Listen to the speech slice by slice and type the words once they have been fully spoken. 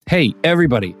Hey,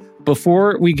 everybody.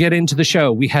 Before we get into the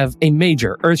show, we have a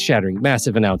major, earth-shattering,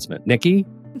 massive announcement. Nikki?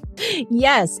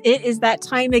 Yes, it is that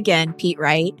time again, Pete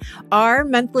Wright. Our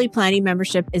monthly planning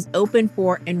membership is open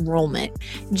for enrollment.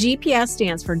 GPS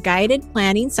stands for Guided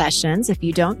Planning Sessions, if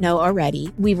you don't know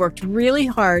already. We've worked really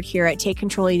hard here at Take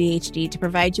Control ADHD to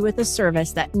provide you with a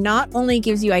service that not only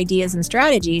gives you ideas and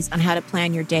strategies on how to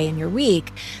plan your day and your week,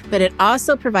 but it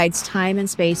also provides time and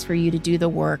space for you to do the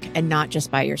work, and not just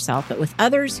by yourself, but with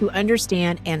others who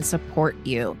understand and support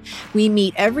you. We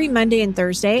meet every Monday and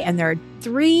Thursday, and there are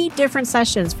 3 different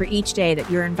sessions for each day that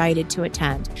you're invited to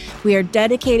attend. We are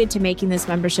dedicated to making this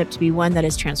membership to be one that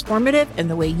is transformative in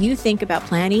the way you think about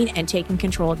planning and taking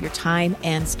control of your time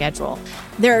and schedule.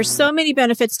 There are so many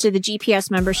benefits to the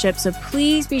GPS membership, so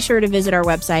please be sure to visit our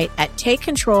website at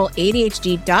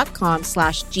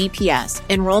takecontroladhd.com/GPS.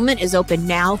 Enrollment is open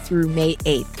now through May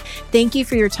 8th. Thank you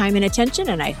for your time and attention,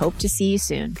 and I hope to see you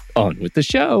soon. On with the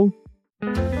show.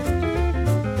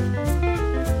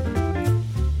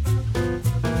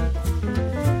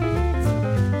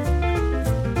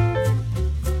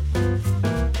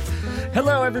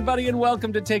 Hello, everybody, and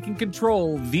welcome to Taking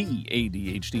Control, the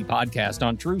ADHD podcast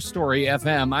on True Story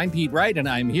FM. I'm Pete Wright, and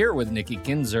I'm here with Nikki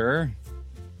Kinzer.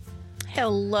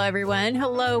 Hello, everyone.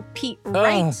 Hello, Pete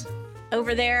Wright.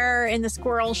 Over there in the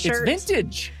squirrel shirt. It's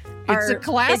vintage. It's a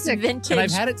classic. It's vintage. And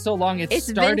I've had it so long, it's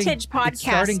starting, vintage podcast. It's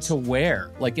starting to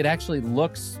wear. Like, it actually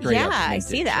looks straight up vintage. I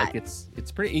see that. Like,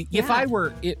 it's pretty. Yeah. If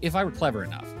I were clever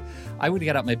enough, I would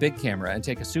get out my big camera and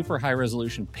take a super high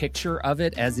resolution picture of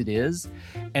it as it is,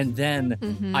 and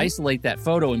then isolate that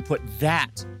photo and put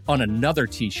that on another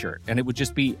t-shirt. And it would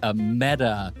just be a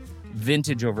meta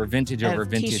vintage over vintage over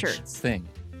vintage t-shirts. Thing.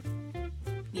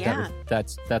 Yeah.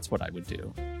 That's what I would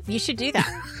do. You should do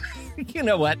that. You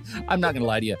know what? I'm not going to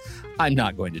lie to you. I'm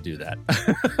not going to do that.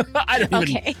 I don't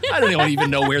even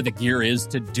know where the gear is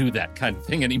to do that kind of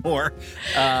thing anymore.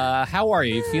 How are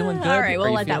you? Feeling good? All right,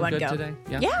 we'll let that one go. Today?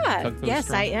 Yeah.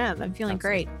 Yes, I am. I'm feeling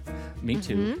great. Me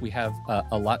too. We have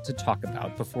a lot to talk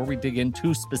about. Before we dig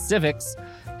into specifics,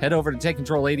 head over to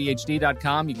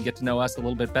TakeControlADHD.com. You can get to know us a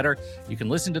little bit better. You can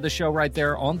listen to the show right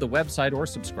there on the website or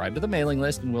subscribe to the mailing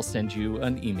list, and we'll send you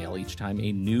an email each time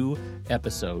a new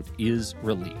episode is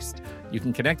released. You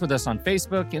can connect with us on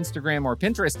Facebook, Instagram, or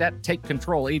Pinterest at Take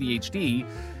Control ADHD.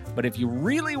 But if you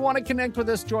really want to connect with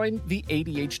us, join the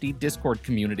ADHD Discord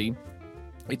community.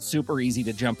 It's super easy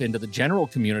to jump into the general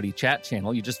community chat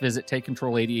channel. You just visit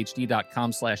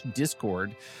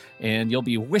takecontroladhd.com/Discord, and you'll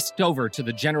be whisked over to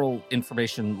the general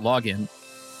information login.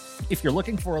 If you're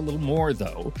looking for a little more,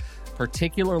 though,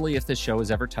 particularly if this show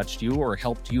has ever touched you or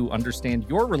helped you understand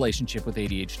your relationship with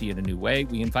ADHD in a new way,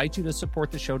 we invite you to support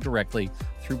the show directly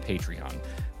through Patreon.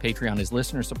 Patreon is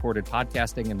listener-supported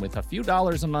podcasting, and with a few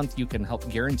dollars a month, you can help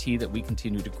guarantee that we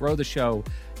continue to grow the show,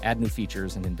 add new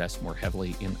features, and invest more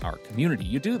heavily in our community.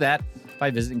 You do that by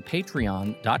visiting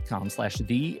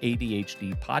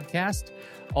patreon.com/theADHDpodcast.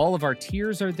 All of our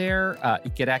tiers are there.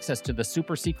 You get access to the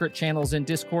super secret channels in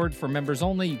Discord for members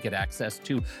only. You get access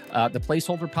to the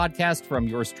Placeholder podcast from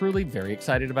yours truly. Very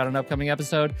excited about an upcoming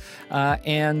episode.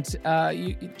 It's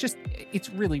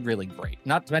really, really great.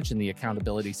 Not to mention the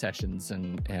accountability sessions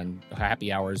and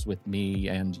happy hours with me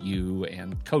and you,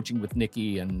 and coaching with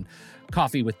Nikki, and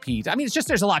coffee with Pete. I mean,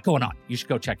 there's a lot going on. You should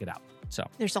go check it out. So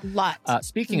there's a lot.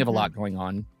 Speaking of a lot going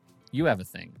on, you have a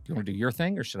thing. Do you want to do your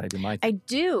thing, or should I do my thing? I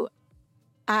do.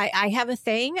 I have a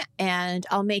thing, and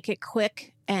I'll make it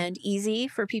quick and easy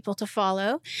for people to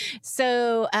follow.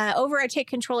 So over at Take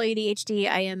Control ADHD,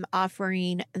 I am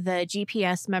offering the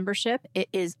GPS membership. It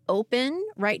is open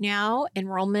right now.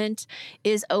 Enrollment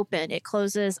is open. It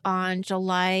closes on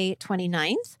July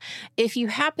 29th. If you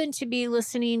happen to be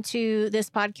listening to this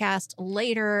podcast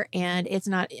later and it's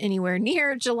not anywhere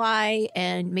near July,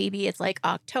 and maybe it's like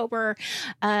October,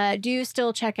 do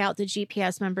still check out the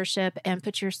GPS membership and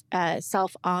put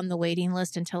yourself on the waiting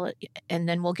list and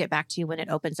then we'll get back to you when it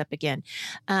opens up again.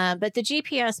 But the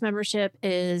GPS membership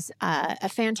is a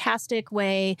fantastic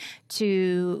way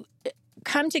to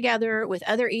come together with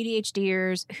other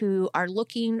ADHDers who are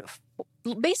looking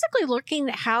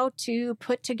at how to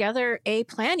put together a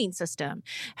planning system.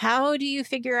 How do you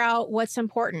figure out what's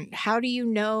important? How do you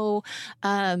know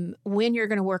when you're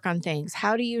going to work on things?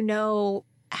 How do you know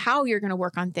how you're going to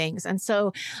work on things? And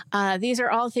so these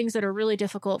are all things that are really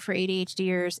difficult for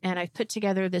ADHDers. And I've put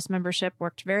together this membership,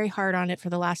 worked very hard on it for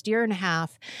the last year and a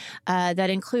half, that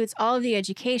includes all of the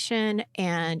education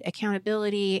and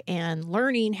accountability and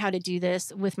learning how to do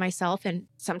this with myself. And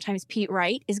sometimes Pete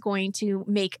Wright is going to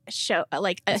make his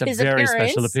very appearance.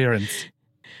 special appearance.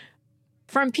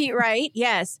 From Pete Wright,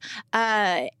 yes,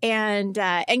 and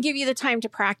give you the time to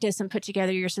practice and put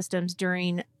together your systems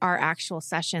during our actual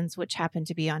sessions, which happen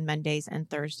to be on Mondays and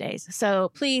Thursdays.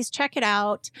 So please check it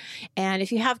out, and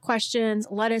if you have questions,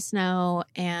 let us know.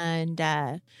 And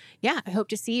I hope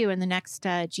to see you in the next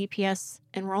GPS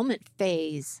enrollment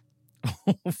phase.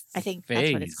 I think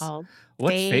that's what it's called.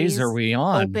 What phase are we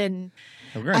on? Open.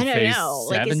 We're I don't know. 17.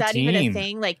 Like, is that even a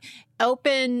thing? Like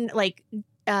open, like.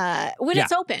 When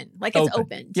it's open, like it's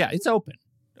opened. Yeah, it's open.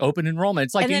 Open enrollment.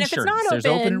 It's like and then insurance. If it's not There's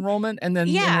open enrollment and then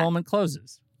the enrollment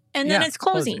closes. And then it's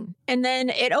closing. And then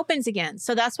it opens again.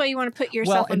 So that's why you want to put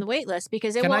yourself on the wait list,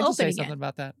 because it will open again. Can I just say something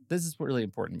about that? This is really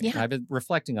important. Yeah. I've been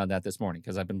reflecting on that this morning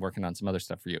because I've been working on some other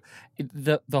stuff for you.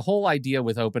 The whole idea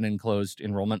with open and closed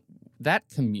enrollment, that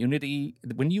community,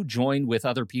 when you join with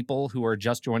other people who are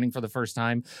just joining for the first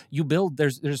time, you build,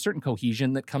 there's a certain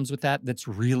cohesion that comes with that that's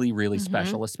really, really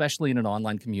special, especially in an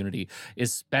online community,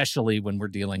 especially when we're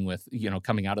dealing with,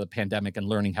 coming out of the pandemic and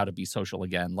learning how to be social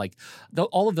again. Like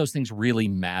all of those things really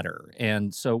matter.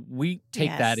 And so we take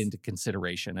that into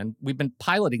consideration. And we've been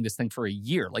piloting this thing for a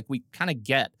year. Like we kind of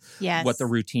get what the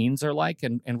routines are like.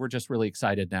 And we're just really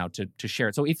excited now to share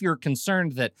it. So if you're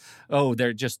concerned that,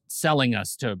 they're just selling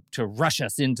us to rush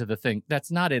us into the thing, that's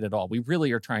not it at all. We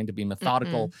really are trying to be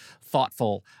methodical,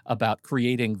 thoughtful about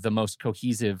creating the most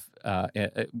cohesive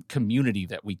community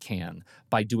that we can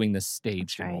by doing this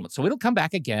staged enrollment. So it'll come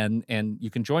back again and you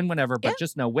can join whenever, but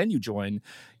just know when you join,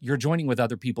 you're joining with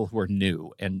other people who are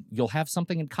new and you'll have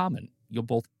something in common. You'll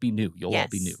both be new. You'll all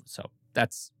be new. So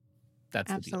that's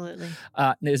absolutely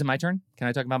the deal. Is it my turn? Can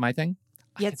I talk about my thing?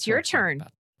 Yeah, it's your turn.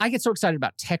 I get so excited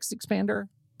about Text Expander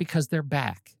because they're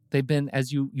back. They've been,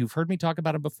 as you've heard me talk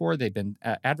about them before, they've been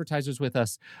advertisers with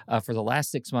us for the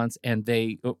last 6 months, and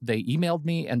they emailed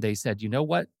me and they said, you know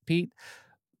what, Pete?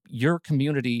 Your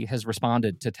community has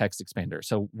responded to Text Expander,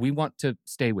 so we want to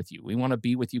stay with you. We want to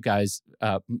be with you guys,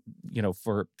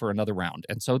 for another round.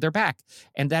 And so they're back,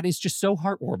 and that is just so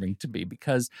heartwarming to me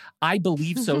because I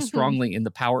believe so strongly in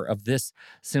the power of this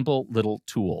simple little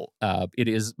tool. It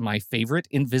is my favorite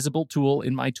invisible tool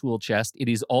in my tool chest. It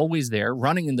is always there,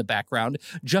 running in the background,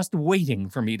 just waiting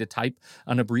for me to type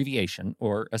an abbreviation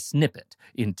or a snippet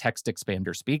in Text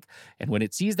Expander speak. And when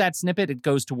it sees that snippet, it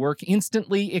goes to work,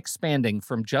 instantly expanding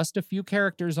from just a few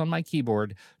characters on my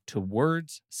keyboard to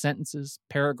words, sentences,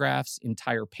 paragraphs,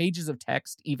 entire pages of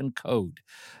text, even code.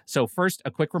 So first, a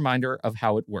quick reminder of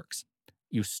how it works.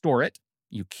 You store it.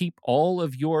 You keep all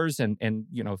of yours and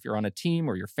if you're on a team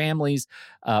or your family's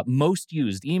most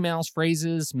used emails,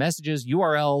 phrases, messages,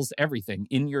 URLs, everything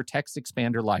in your Text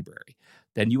Expander library.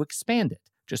 Then you expand it.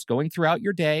 Just going throughout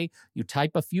your day, you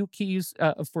type a few keys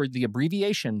for the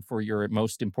abbreviation for your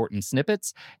most important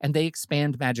snippets, and they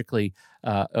expand magically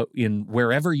in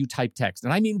wherever you type text.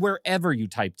 And I mean wherever you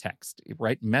type text,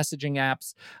 right? Messaging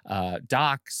apps,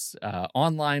 docs,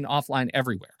 online, offline,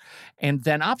 everywhere. And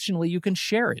then optionally, you can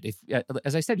share it. If,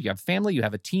 as I said, you have family, you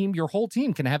have a team, your whole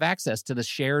team can have access to the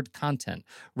shared content,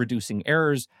 reducing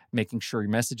errors, making sure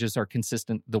your messages are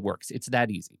consistent, the works. It's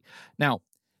that easy. Now,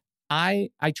 I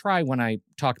try when I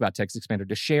talk about Text Expander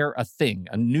to share a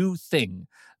new thing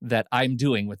that I'm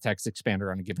doing with Text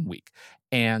Expander on a given week.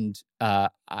 And, I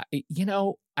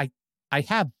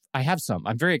have some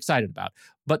I'm very excited about.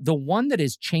 But the one that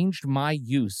has changed my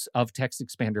use of Text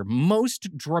Expander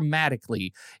most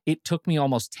dramatically, it took me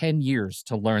almost 10 years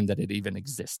to learn that it even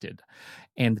existed.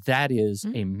 And that is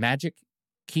a magic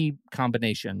key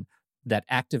combination that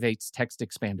activates Text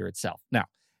Expander itself. Now,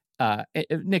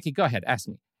 Nikki, go ahead, ask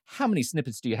me. How many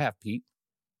snippets do you have, Pete?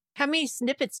 How many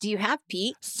snippets do you have,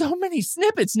 Pete? So many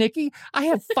snippets, Nikki. I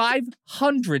have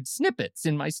 500 snippets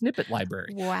in my snippet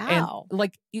library. Wow.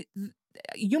 And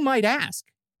you might ask,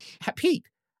 Pete,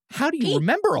 how do you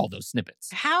remember all those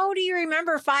snippets? How do you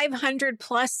remember 500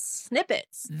 plus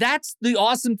snippets? That's the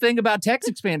awesome thing about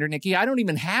Text Expander, Nikki. I don't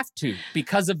even have to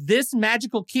because of this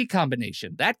magical key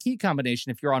combination. That key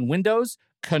combination, if you're on Windows,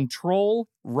 Control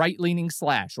right-leaning /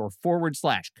 or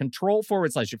 // Control /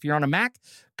 if you're on a Mac,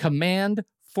 Command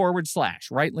 /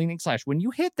 right-leaning /. When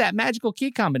you hit that magical key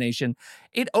combination,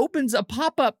 it opens a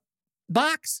pop-up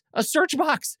box, a search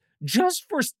box, just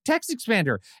for Text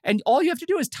Expander. And all you have to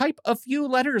do is type a few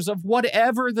letters of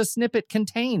whatever the snippet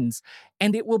contains,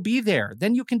 and it will be there.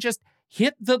 Then you can just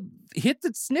hit the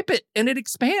snippet and it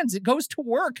expands. It goes to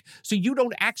work. So you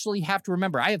don't actually have to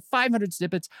remember. I have 500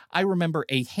 snippets. I remember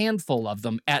a handful of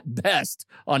them at best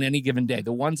on any given day,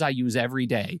 the ones I use every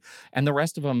day. And the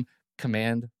rest of them,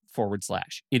 Command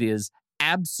 /. It is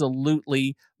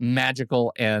absolutely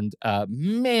magical. And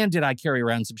man, did I carry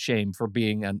around some shame for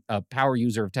being a power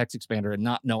user of Text Expander and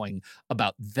not knowing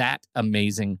about that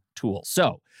amazing tool.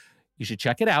 So You should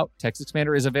check it out.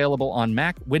 TextExpander is available on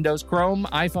Mac, Windows, Chrome,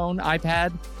 iPhone,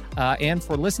 iPad. And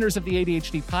for listeners of the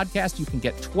ADHD podcast, you can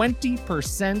get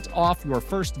 20% off your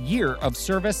first year of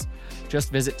service. Just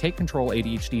visit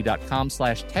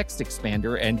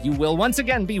takecontroladhd.com/textexpander, and you will once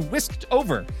again be whisked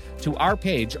over to our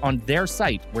page on their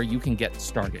site where you can get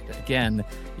started. Again,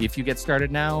 if you get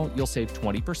started now, you'll save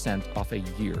 20% off a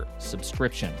year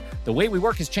subscription. The way we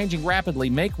work is changing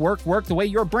rapidly. Make work work the way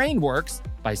your brain works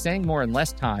by saying more in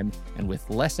less time and with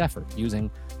less effort using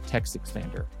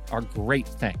TextExpander. Our great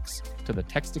thanks to the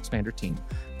TextExpander team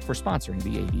for sponsoring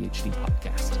the ADHD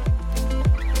podcast.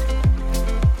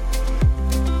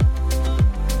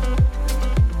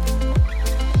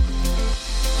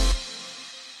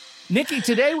 Nikki,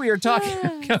 today we are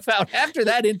talking about, after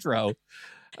that intro,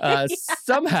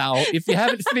 somehow, if you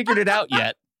haven't figured it out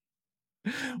yet,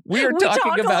 we are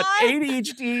talking about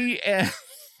ADHD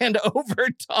and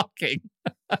over-talking.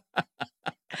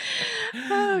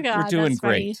 Oh, God. We're doing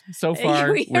great. Funny. So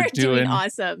far, we're doing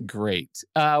awesome. Great.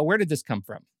 Where did this come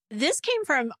from? This came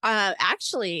from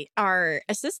actually our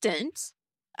assistant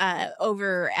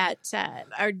over at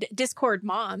our Discord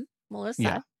mom,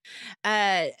 Melissa.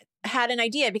 Had an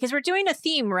idea because we're doing a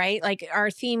theme, right? Like our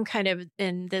theme kind of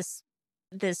in this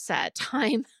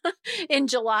time in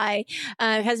July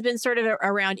has been sort of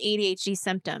around ADHD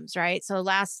symptoms, right? So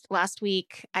last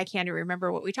week, I can't even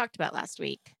remember what we talked about last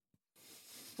week.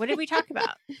 What did we talk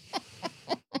about?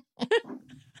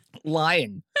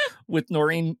 Lying with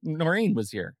Noreen. Noreen was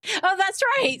here. Oh, that's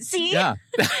right. See? Yeah.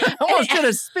 Almost did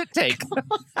a spit take.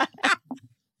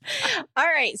 All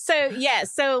right. So,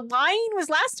 so lying was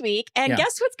last week. And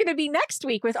guess what's going to be next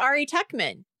week with Ari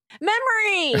Techman?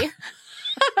 Memory.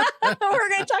 We're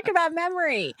going to talk about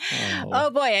memory. Oh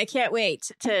boy, I can't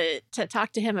wait to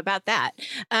talk to him about that.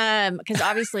 Because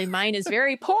obviously mine is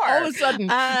very poor. All of a sudden,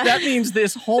 that means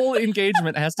this whole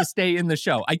engagement has to stay in the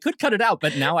show. I could cut it out,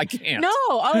 but now I can't.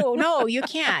 No, you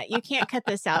can't. You can't cut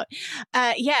this out.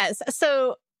 Yes.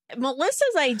 So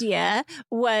Melissa's idea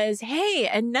was, hey,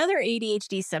 another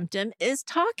ADHD symptom is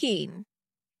talking.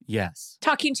 Yes.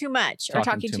 Talking too much or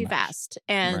talking too much. Fast.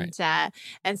 And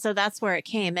and so that's where it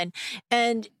came.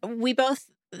 And we both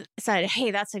said,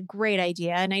 hey, that's a great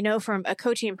idea. And I know from a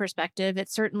coaching perspective, it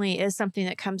certainly is something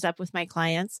that comes up with my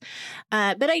clients.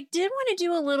 But I did want to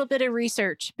do a little bit of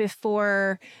research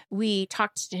before we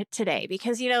talked today,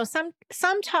 because,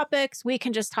 some topics we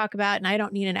can just talk about and I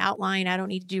don't need an outline. I don't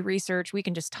need to do research. We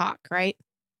can just talk, right?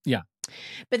 Yeah.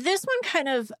 But this one kind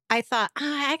of, I thought,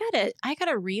 I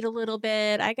gotta read a little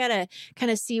bit. I gotta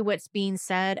kind of see what's being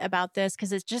said about this,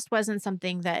 because it just wasn't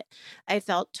something that I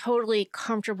felt totally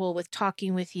comfortable with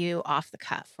talking with you off the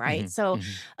cuff, right? So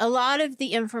a lot of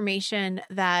the information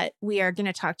that we are going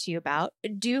to talk to you about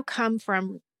do come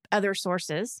from other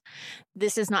sources.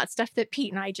 This is not stuff that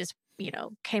Pete and I just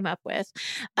came up with.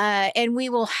 And we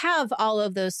will have all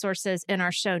of those sources in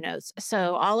our show notes.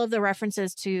 So all of the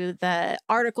references to the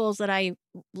articles that I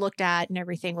looked at and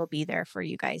everything will be there for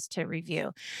you guys to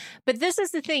review. But this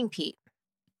is the thing, Pete.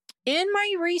 In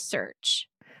my research,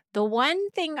 the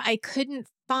one thing I couldn't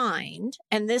find,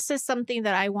 and this is something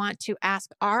that I want to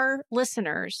ask our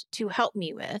listeners to help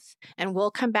me with, and we'll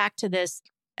come back to this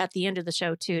at the end of the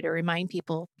show too, to remind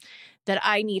people that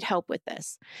I need help with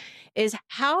this, is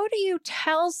how do you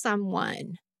tell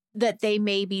someone that they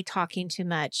may be talking too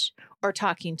much or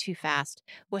talking too fast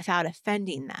without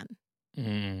offending them?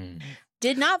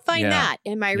 Did not find that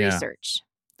in my research.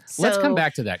 So, let's come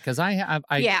back to that, because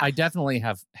I definitely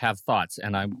have thoughts,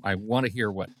 and I want to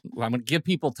hear I'm going to give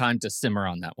people time to simmer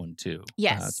on that one too.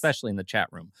 Yes. Especially in the chat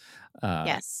room.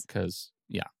 Yes. Because,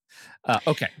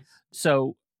 okay.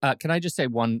 So can I just say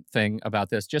one thing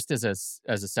about this, just as a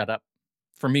setup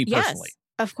for me personally? Yes,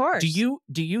 of course. Do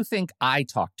you think I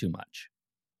talk too much?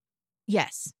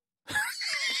 Yes.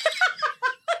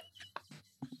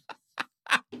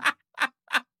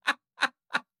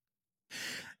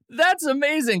 That's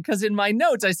amazing, because in my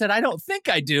notes I said I don't think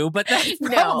I do, but that's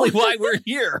probably why we're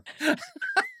here.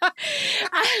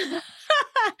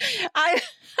 I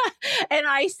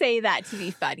say that to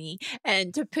be funny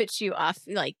and to put you off,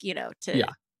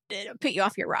 put you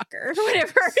off your rocker or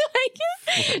whatever.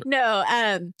 No,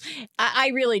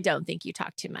 I really don't think you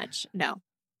talk too much. No,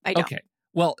 I don't. Okay.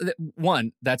 Well,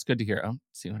 one, that's good to hear. Oh,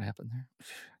 see what happened there?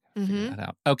 Figure that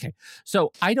out. Okay.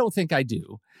 So I don't think I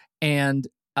do. And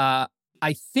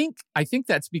I think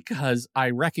that's because I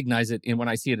recognize it when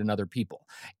I see it in other people.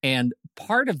 And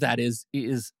part of that is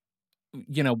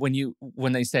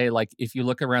when they say, like, if you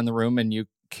look around the room and you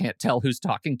can't tell who's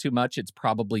talking too much, it's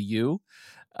probably you.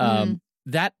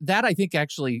 That I think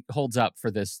actually holds up for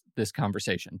this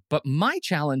conversation. But my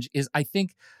challenge is, I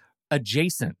think,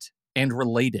 adjacent and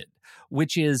related,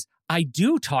 which is I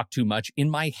do talk too much in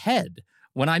my head.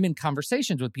 When I'm in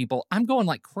conversations with people, I'm going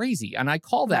like crazy. And I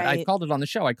call that, Right. I've called it on the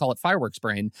show, I call it fireworks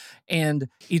brain. And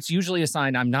it's usually a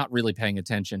sign I'm not really paying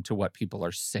attention to what people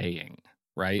are saying,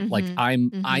 right? Like I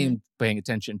am paying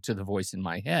attention to the voice in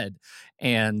my head.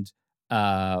 And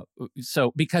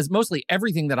so because mostly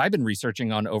everything that I've been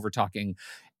researching on overtalking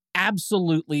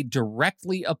absolutely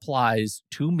directly applies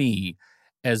to me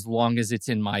as long as it's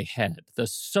in my head. The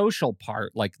social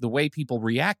part, like the way people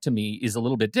react to me, is a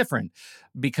little bit different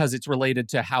because it's related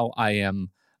to how I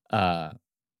am.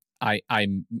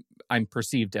 I'm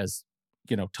perceived as,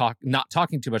 not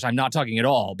talking too much. I'm not talking at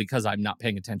all because I'm not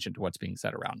paying attention to what's being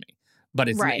said around me. But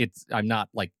I'm not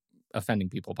like offending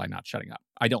people by not shutting up.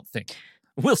 I don't think.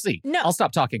 We'll see. No. I'll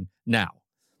stop talking now.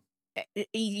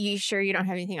 You sure you don't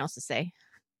have anything else to say?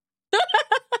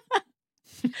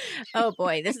 Oh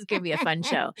boy, this is going to be a fun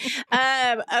show.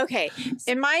 Okay.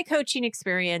 In my coaching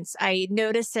experience, I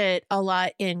notice it a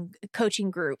lot in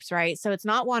coaching groups, right? So it's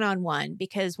not one-on-one,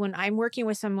 because when I'm working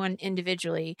with someone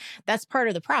individually, that's part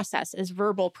of the process is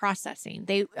verbal processing.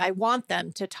 I want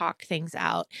them to talk things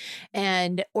out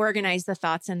and organize the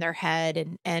thoughts in their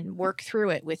head and work through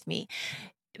it with me.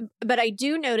 But I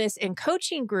do notice in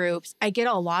coaching groups, I get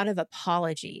a lot of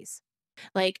apologies.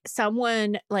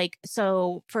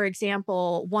 So for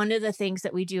example, one of the things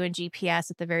that we do in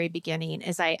GPS at the very beginning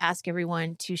is I ask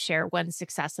everyone to share one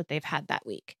success that they've had that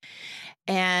week.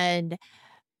 And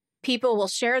people will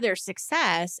share their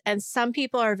success, and some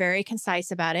people are very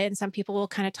concise about it, and some people will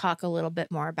kind of talk a little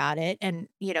bit more about it and,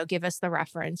 give us the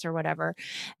reference or whatever.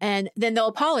 And then they'll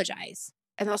apologize.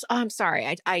 And they'll say, "Oh, I'm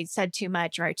sorry, I said too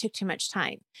much, or I took too much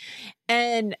time."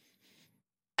 And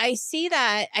I see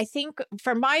that, I think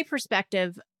from my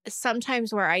perspective,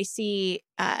 sometimes where I see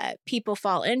people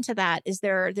fall into that is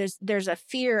there's a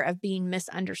fear of being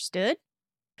misunderstood.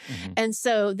 Mm-hmm. And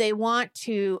so they want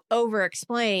to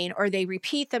over-explain, or they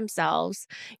repeat themselves,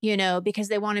 because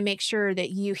they want to make sure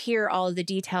that you hear all of the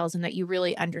details and that you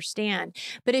really understand.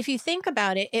 But if you think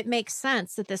about it, it makes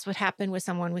sense that this would happen with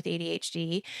someone with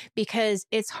ADHD, because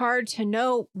it's hard to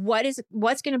know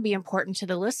what's going to be important to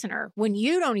the listener when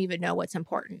you don't even know what's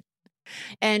important.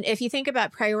 And if you think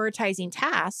about prioritizing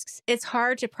tasks, it's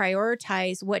hard to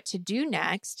prioritize what to do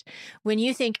next when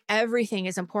you think everything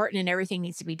is important and everything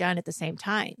needs to be done at the same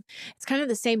time. It's kind of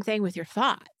the same thing with your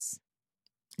thoughts,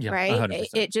 right? 100%.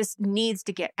 It just needs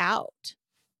to get out.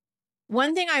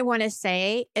 One thing I want to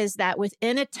say is that with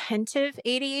inattentive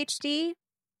ADHD,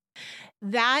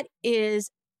 that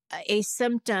is a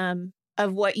symptom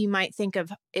of what you might think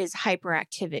of as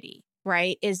hyperactivity.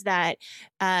 Right? Is that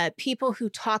people who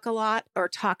talk a lot or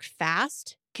talk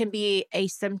fast can be a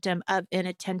symptom of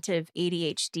inattentive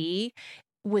ADHD.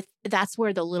 That's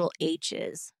where the little H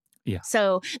is. Yeah.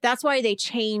 So that's why they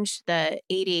changed the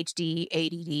ADHD,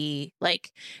 ADD,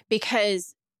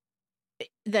 because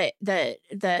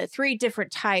the three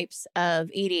different types of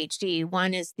ADHD,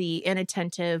 one is the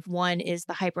inattentive, one is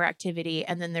the hyperactivity,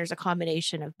 and then there's a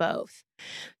combination of both.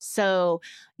 So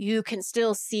you can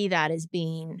still see that as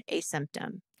being a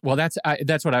symptom. Well, that's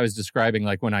what I was describing,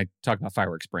 like when I talk about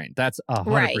fireworks brain. That's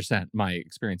 100% my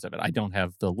experience of it. I don't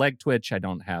have the leg twitch. I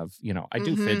don't have, I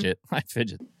do fidget. I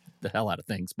fidget the hell out of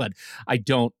things, but I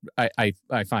don't, I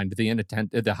find the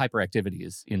hyperactivity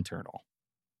is internal.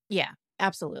 Yeah,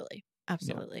 absolutely.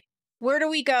 Absolutely. Yeah. Where do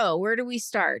we go? Where do we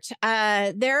start?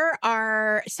 There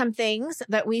are some things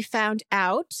that we found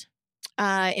out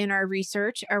in our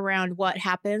research around what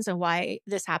happens and why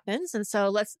this happens. And so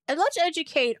let's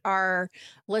educate our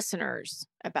listeners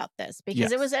about this,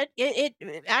 because it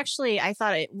actually, I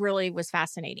thought it really was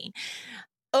fascinating.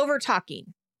 Over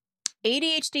talking.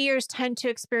 ADHDers tend to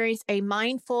experience a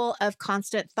mindful of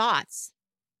constant thoughts,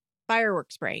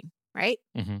 fireworks brain. Right?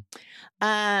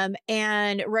 Mm-hmm.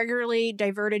 And regularly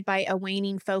diverted by a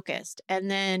waning focus. And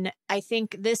then I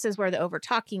think this is where the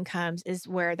over-talking comes, is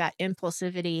where that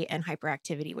impulsivity and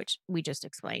hyperactivity, which we just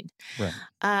explained.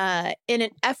 Right. In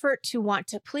an effort to want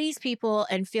to please people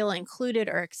and feel included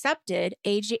or accepted,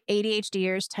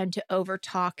 ADHDers tend to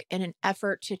over-talk in an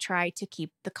effort to try to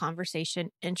keep the conversation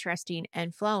interesting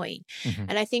and flowing. Mm-hmm.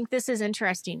 And I think this is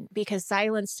interesting because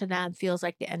silence to them feels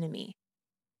like the enemy.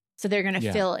 So they're going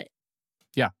to fill it.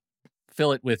 Yeah.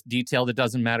 Fill it with detail that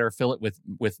doesn't matter. Fill it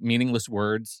with meaningless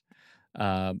words,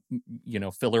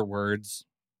 filler words.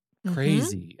 Mm-hmm.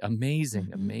 Crazy, amazing,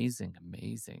 mm-hmm.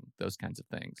 amazing. Those kinds of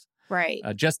things. Right.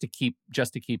 Just to keep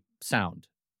sound.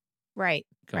 Right.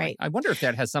 going. Right. I wonder if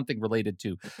that has something related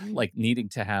to like needing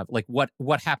to have, like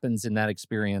what happens in that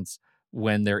experience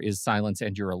when there is silence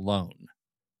and you're alone.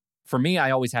 for me,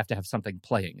 I always have to have something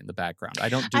playing in the background. I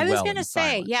don't do I was well going to in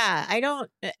say, silence. yeah, I don't.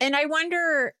 And I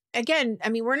wonder, again, I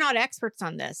mean, we're not experts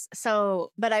on this.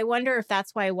 So, but I wonder if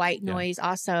that's why white Yeah. noise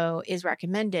also is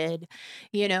recommended,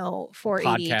 for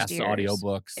Podcasts, ADHDers.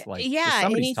 audiobooks, like if Yeah,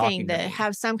 somebody's anything talking to to me.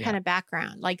 have some Yeah. kind of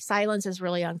background. Like silence is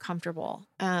really uncomfortable.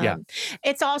 Yeah.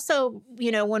 It's also,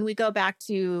 when we go back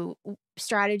to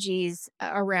strategies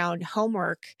around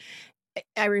homework,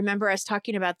 I remember us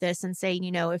talking about this and saying,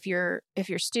 if your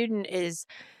student is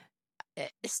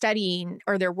studying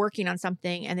or they're working on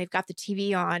something and they've got the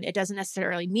TV on, it doesn't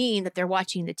necessarily mean that they're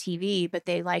watching the TV, but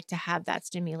they like to have that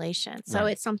stimulation. So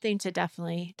Right. it's something to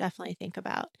definitely think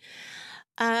about.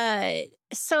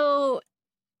 So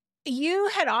you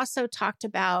had also talked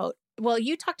about,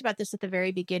 you talked about this at the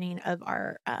very beginning of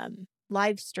our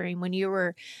live stream when you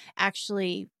were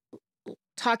actually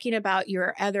talking about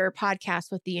your other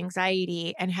podcast with the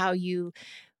anxiety and how you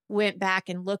went back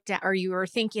and looked at, or you were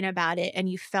thinking about it and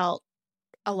you felt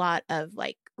a lot of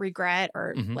like regret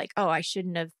or Mhm. like, oh, I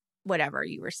shouldn't have, whatever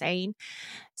you were saying.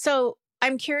 So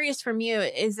I'm curious from you,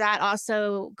 is that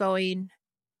also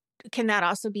can that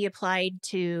also be applied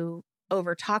to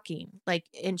over talking, like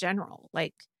in general?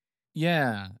 Like,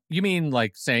 Yeah. You mean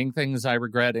like saying things I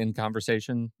regret in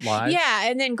conversation live? yeah.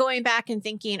 And then going back and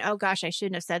thinking, oh gosh, I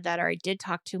shouldn't have said that, or I did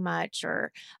talk too much,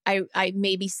 or I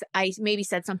maybe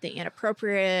said something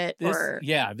inappropriate, or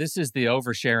This is the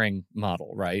oversharing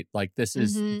model, right? Like this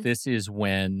is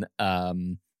when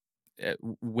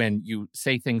you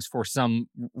say things for some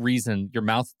reason, your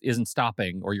mouth isn't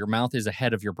stopping or your mouth is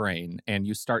ahead of your brain, and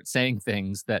you start saying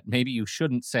things that maybe you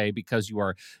shouldn't say because you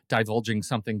are divulging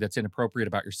something that's inappropriate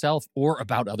about yourself or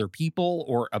about other people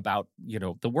or about,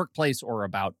 the workplace or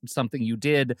about something you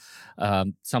did,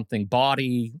 something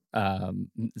body,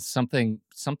 something,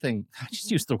 I just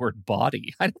used the word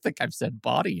body. I don't think I've said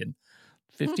body in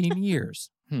 15 years.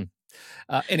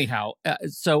 Anyhow,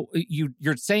 so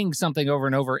you're saying something over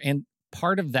and over, and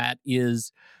part of that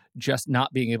is just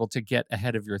not being able to get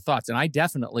ahead of your thoughts. And I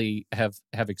definitely have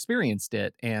experienced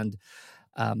it. And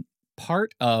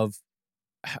part of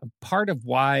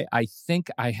why I think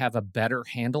I have a better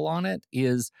handle on it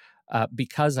is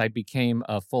because I became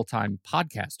a full-time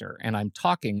podcaster and I'm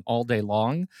talking all day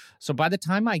long. So by the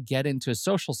time I get into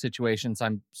social situations,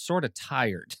 I'm sort of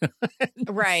tired.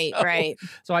 right.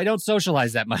 So I don't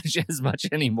socialize that much as much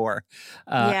anymore.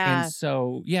 Yeah. And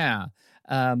so, yeah.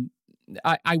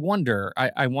 I wonder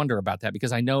about that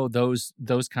because I know those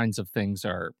kinds of things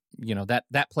are,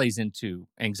 that plays into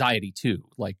anxiety too.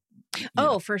 Like,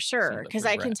 for sure. Because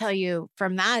I can tell you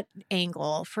from that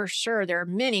angle, for sure, there are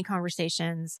many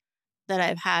conversations that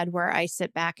I've had where I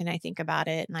sit back and I think about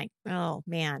it and like, oh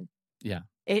man, yeah,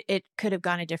 it could have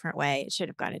gone a different way. It should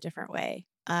have gone a different way.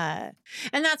 And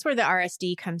that's where the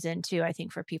RSD comes into, I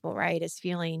think, for people, right? Is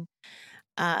feeling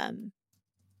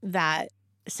that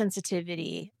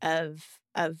sensitivity of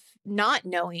not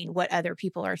knowing what other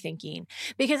people are thinking,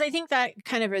 because I think that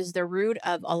kind of is the root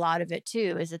of a lot of it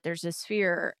too, is that there's this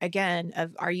fear again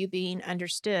of, are you being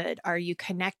understood? Are you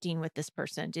connecting with this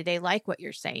person? Do they like what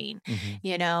you're saying?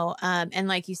 Mm-hmm. And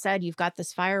like you said, you've got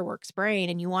this fireworks brain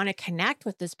and you want to connect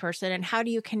with this person. And how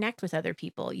do you connect with other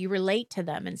people? You relate to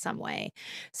them in some way.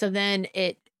 So then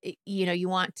you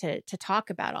want to talk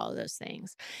about all of those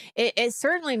things. It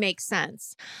certainly makes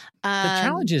sense. The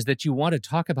challenge is that you want to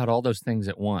talk about all those things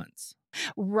at once.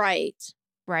 Right.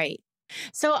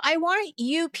 So I want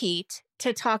you, Pete,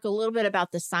 to talk a little bit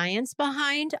about the science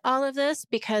behind all of this,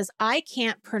 because I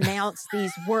can't pronounce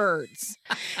these words.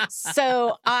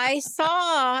 So I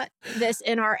saw this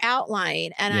in our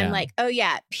outline and I'm like, oh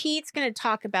yeah, Pete's going to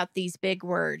talk about these big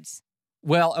words.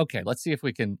 Well, okay, let's see if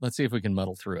we can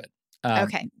muddle through it.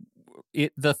 Okay.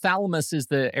 The thalamus is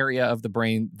the area of the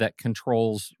brain that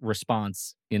controls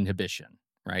response inhibition,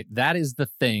 right? That is the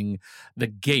thing, the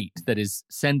gate that is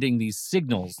sending these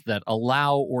signals that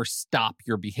allow or stop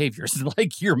your behaviors,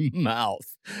 like your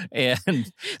mouth.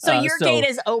 And so your gate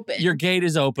is open. Your gate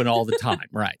is open all the time,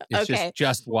 right? It's okay.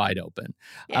 just wide open.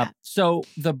 Yeah. So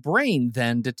the brain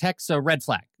then detects a red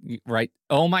flag, right?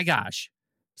 Oh my gosh,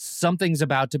 something's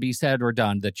about to be said or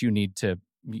done that you need to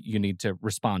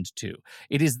respond to.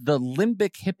 It is the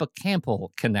limbic hippocampal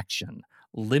connection.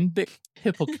 Limbic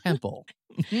hippocampal.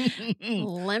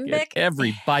 Limbic. Get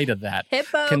every bite of that.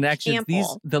 Connections.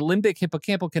 The limbic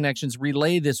hippocampal connections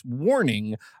relay this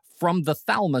warning from the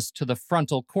thalamus to the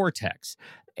frontal cortex.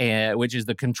 which is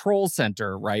the control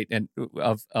center, right, and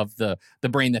of the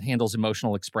brain that handles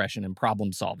emotional expression and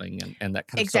problem solving and that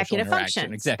kind of social Executive interaction.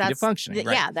 functions. Executive That's functioning,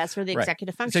 right? Yeah, that's where the Right.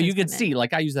 executive functions So you can come in. see,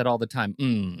 like I use that all the time.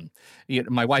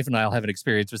 My wife and I will have an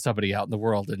experience with somebody out in the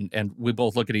world, and we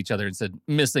both look at each other and said,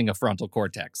 "Missing a frontal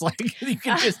cortex." Like you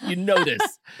can just you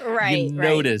notice, Right. you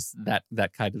notice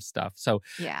that kind of stuff. So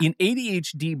Yeah. in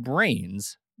ADHD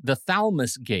brains, the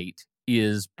thalamus gate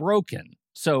is broken.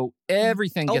 So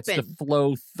everything gets to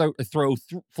Open.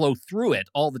 flow through it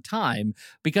all the time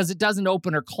because it doesn't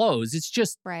open or close. It's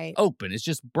just Right. open. It's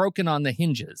just broken on the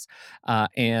hinges,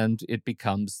 and it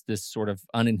becomes this sort of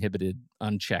uninhibited,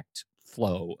 unchecked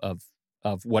flow of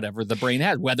whatever the brain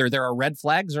has, whether there are red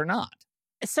flags or not.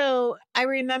 So I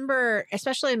remember,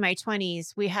 especially in my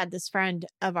 20s, we had this friend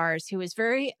of ours who was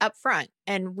very upfront,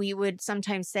 and we would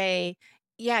sometimes say,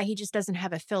 yeah, he just doesn't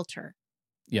have a filter.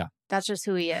 Yeah. That's just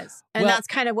who he is. And Well, that's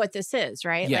kind of what this is,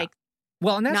 right? Yeah. Like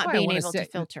Well, and that's not why I being want able to to say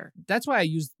filter. that's why I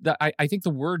use I think the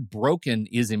word broken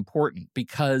is important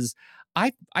because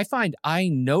I find I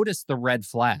notice the red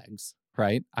flags,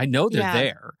 right? I know they're Yeah.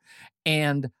 there,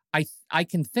 and I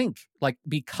can think, like,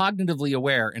 be cognitively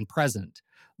aware and present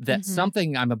that Mhm.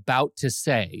 something I'm about to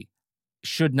say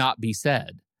should not be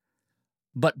said.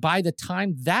 But by the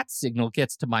time that signal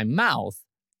gets to my mouth,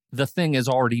 the thing has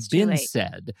already It's too been late.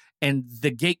 said, and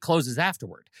the gate closes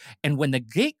afterward. And when the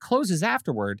gate closes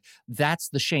afterward, that's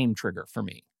the shame trigger for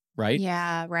me, right?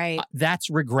 Yeah, right. That's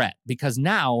regret, because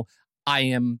now I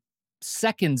am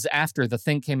seconds after the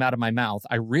thing came out of my mouth.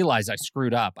 I realize I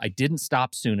screwed up. I didn't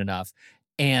stop soon enough,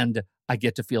 and I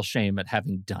get to feel shame at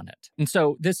having done it. And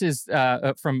so this is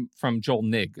from Joel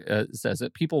Nigg, says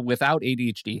that people without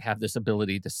ADHD have this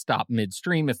ability to stop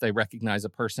midstream if they recognize a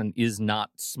person is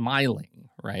not smiling,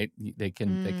 right? They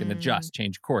can adjust,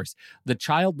 change course. The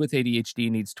child with ADHD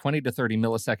needs 20 to 30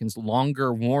 milliseconds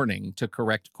longer warning to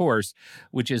correct course,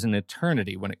 which is an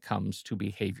eternity when it comes to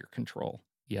behavior control.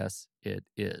 Yes, it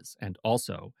is. And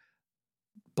also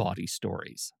body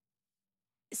stories.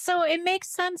 So it makes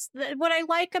sense that what I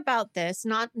like about this,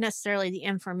 not necessarily the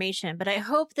information, but I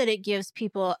hope that it gives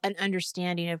people an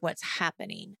understanding of what's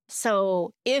happening.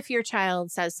 So if your child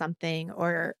says something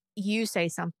or you say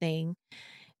something,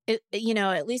 it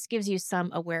at least gives you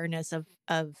some awareness of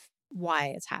why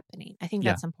it's happening. I think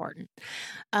Yeah. that's important.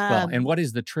 Well, and what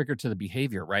is the trigger to the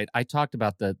behavior, right? I talked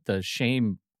about the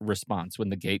shame response when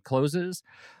the gate closes.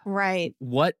 Right.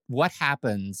 What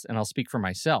happens, and I'll speak for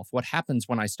myself, what happens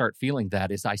when I start feeling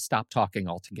that is I stop talking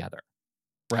altogether,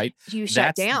 right? You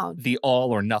shut That's down. the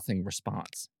all or nothing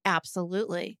response.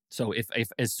 Absolutely. So if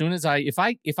as soon as if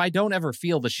I don't ever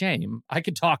feel the shame, I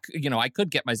could talk, I could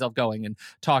get myself going and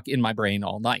talk in my brain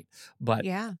all night. But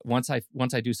Yeah. once I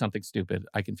do something stupid,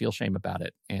 I can feel shame about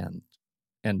it and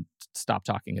stop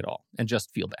talking at all and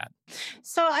just feel bad.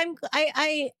 So I'm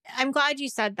glad you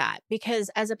said that, because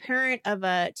as a parent of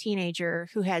a teenager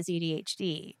who has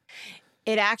ADHD,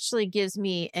 it actually gives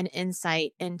me an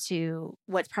insight into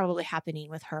what's probably happening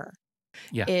with her.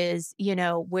 Yeah. Is,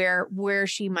 where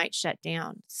she might shut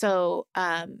down. So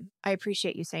I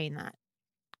appreciate you saying that,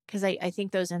 because I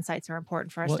think those insights are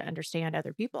important for us to understand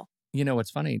other people.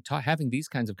 It's funny, having these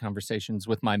kinds of conversations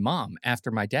with my mom after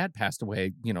my dad passed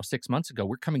away, 6 months ago.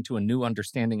 We're coming to a new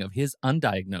understanding of his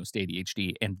undiagnosed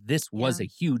ADHD, and this was a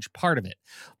huge part of it.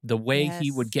 The way he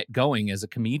would get going as a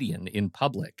comedian in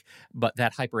public, but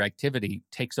that hyperactivity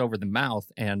takes over the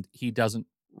mouth, and he doesn't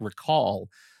recall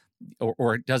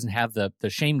or it doesn't have the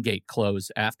shame gate close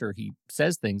after he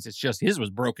says things. It's just his was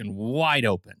broken wide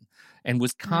open and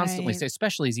was constantly saying,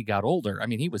 especially as he got older. I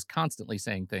mean, he was constantly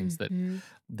saying things that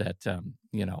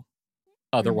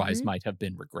otherwise might have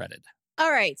been regretted. All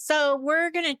right. So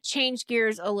we're going to change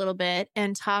gears a little bit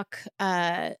and talk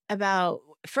about,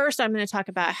 first, I'm going to talk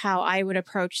about how I would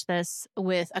approach this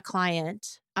with a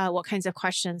client, what kinds of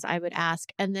questions I would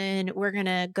ask. And then we're going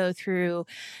to go through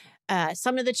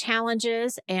some of the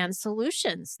challenges and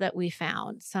solutions that we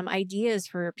found, some ideas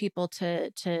for people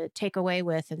to take away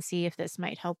with and see if this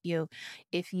might help you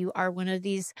if you are one of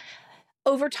these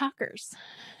over talkers.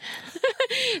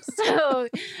 So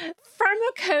from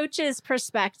a coach's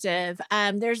perspective,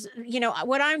 there's,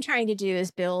 what I'm trying to do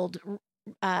is build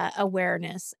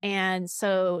awareness. And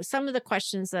so some of the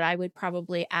questions that I would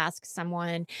probably ask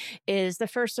someone is the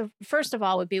first of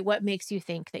all would be, what makes you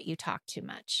think that you talk too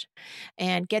much?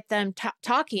 And get them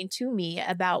talking to me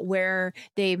about where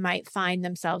they might find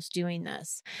themselves doing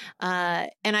this. And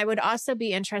I would also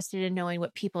be interested in knowing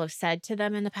what people have said to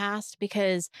them in the past,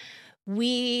 because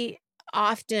we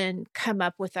often come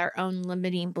up with our own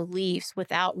limiting beliefs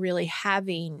without really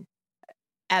having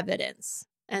evidence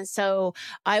And so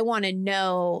I want to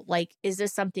know, like, is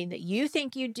this something that you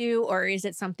think you do, or is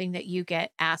it something that you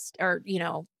get asked, or,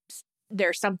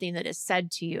 there's something that is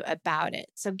said to you about it.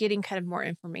 So getting kind of more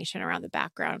information around the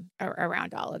background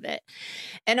around all of it.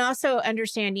 And also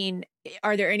understanding,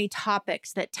 are there any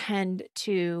topics that tend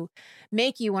to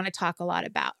make you want to talk a lot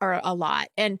about, or a lot?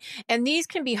 And these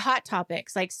can be hot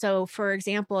topics. Like, so for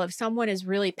example, if someone is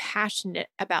really passionate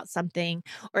about something,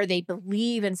 or they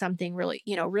believe in something really,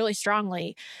 really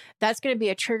strongly, that's going to be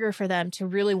a trigger for them to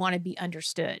really want to be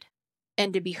understood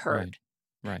and to be heard.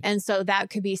 Right. And so that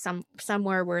could be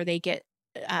somewhere where they get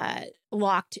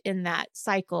locked in that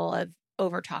cycle of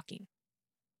over talking.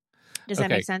 Does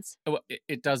that make sense? Well,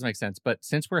 it does make sense. But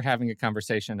since we're having a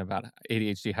conversation about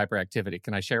ADHD hyperactivity,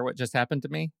 can I share what just happened to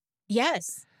me?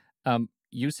 Yes.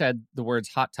 You said the words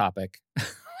hot topic.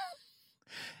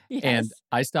 Yes. And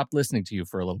I stopped listening to you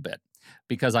for a little bit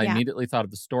because I immediately thought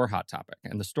of the store Hot Topic.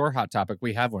 And the store Hot Topic,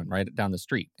 we have one right down the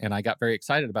street. And I got very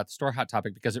excited about the store Hot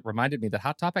Topic because it reminded me that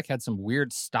Hot Topic had some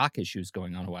weird stock issues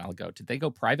going on a while ago. Did they go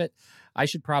private? I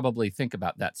should probably think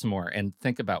about that some more and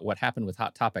think about what happened with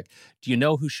Hot Topic. Do you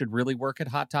know who should really work at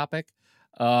Hot Topic?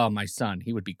 Oh, my son.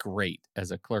 He would be great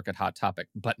as a clerk at Hot Topic,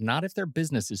 but not if their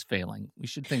business is failing. We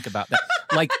should think about that.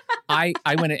 Like, I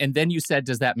went, and then you said,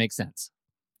 does that make sense?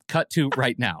 Cut to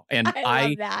right now. And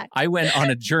I went on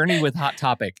a journey with Hot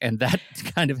Topic, and that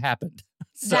kind of happened.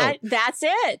 So that's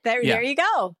it. There you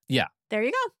go. Yeah. There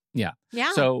you go. Yeah.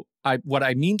 Yeah. So what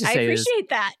I mean to say is, I appreciate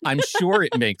that. I'm sure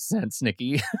it makes sense,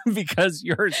 Nikki, because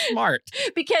you're smart.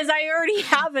 Because I already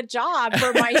have a job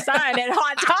for my son at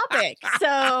Hot Topic.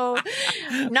 So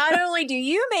not only do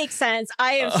you make sense,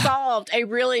 I have solved a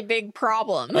really big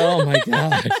problem. Oh my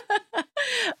God.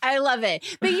 I love it.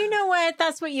 But you know what?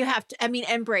 That's what you have to,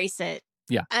 embrace it.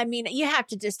 Yeah. You have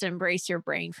to just embrace your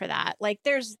brain for that. Like,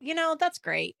 there's, that's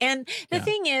great. And the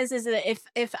thing is that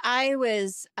if I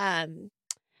was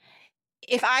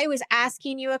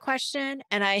asking you a question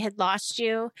and I had lost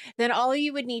you, then all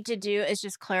you would need to do is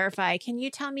just clarify. Can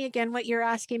you tell me again what you're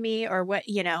asking me, or what,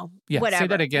 whatever. Say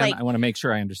that again. Like, I want to make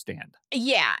sure I understand.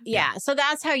 Yeah. So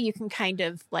that's how you can kind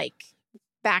of like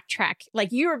backtrack.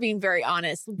 Like, you were being very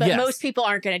honest, but most people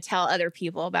aren't going to tell other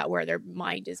people about where their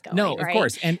mind is going. No, right? Of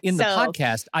course. And in the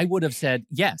podcast, I would have said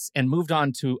yes and moved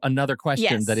on to another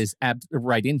question that is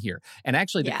right in here. And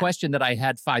actually, the question that I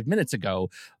had 5 minutes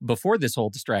ago before this whole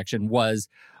distraction was,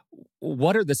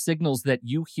 what are the signals that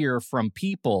you hear from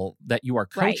people that you are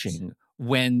coaching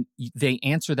when they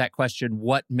answer that question?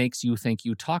 What makes you think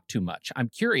you talk too much? I'm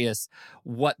curious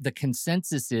what the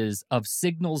consensus is of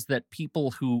signals that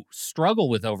people who struggle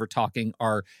with over-talking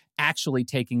are actually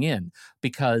taking in,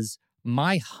 because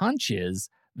my hunch is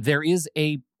there is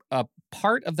a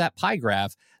part of that pie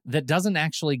graph that doesn't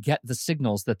actually get the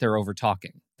signals that they're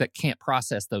over-talking, that can't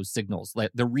process those signals,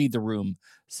 like the read the room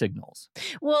signals.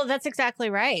 Well, that's exactly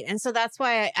right. And so that's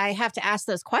why I have to ask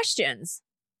those questions.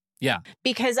 Yeah.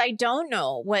 Because I don't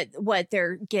know what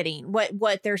they're getting,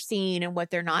 what they're seeing and what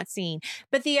they're not seeing.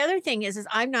 But the other thing is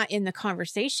I'm not in the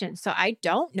conversation. So I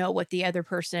don't know what the other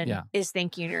person is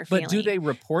thinking or feeling. But do they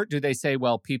report? Do they say,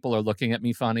 well, people are looking at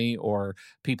me funny, or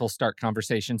people start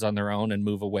conversations on their own and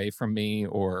move away from me,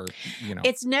 or,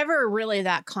 It's never really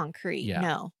that concrete. Yeah.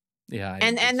 No. Yeah.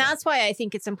 And that's why I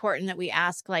think it's important that we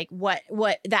ask, like, what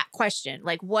that question,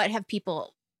 like, what have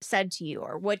people said to you,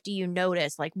 or what do you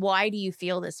notice? Like, why do you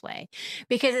feel this way?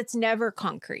 Because it's never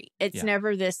concrete. It's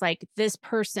never this, like, this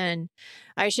person,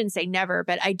 I shouldn't say never,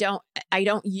 but I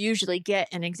don't usually get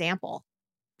an example.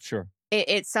 Sure.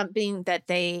 It's something that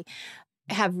they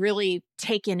have really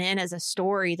taken in as a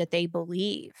story that they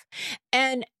believe.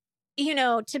 And,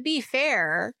 to be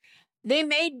fair, they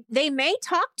may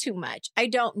talk too much. I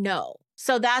don't know.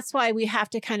 So that's why we have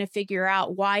to kind of figure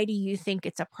out, why do you think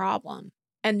it's a problem?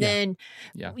 And then,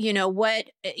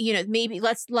 maybe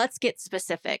let's get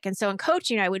specific. And so in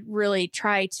coaching, I would really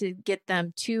try to get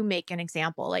them to make an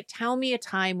example. Like, tell me a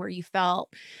time where you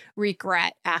felt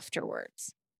regret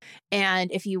afterwards.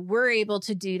 And if you were able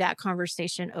to do that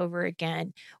conversation over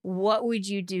again, what would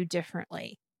you do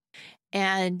differently?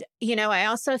 And, I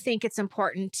also think it's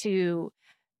important to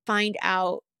find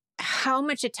out, how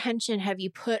much attention have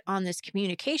you put on this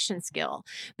communication skill?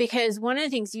 Because one of the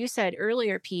things you said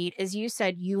earlier, Pete, is you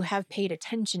said you have paid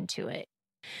attention to it.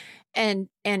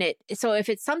 So if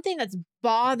it's something that's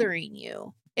bothering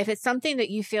you, if it's something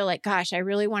that you feel like, gosh, I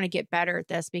really want to get better at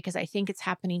this because I think it's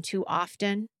happening too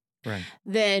often, right,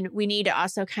 then we need to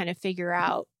also kind of figure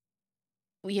out,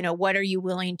 what are you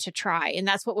willing to try? And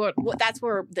that's that's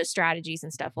where the strategies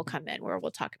and stuff will come in, where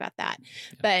we'll talk about that.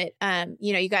 Yeah. But,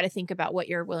 you got to think about what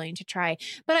you're willing to try.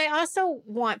 But I also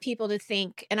want people to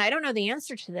think, and I don't know the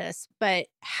answer to this, but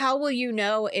how will you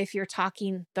know if you're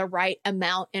talking the right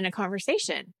amount in a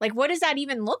conversation? Like, what does that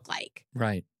even look like?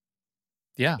 Right.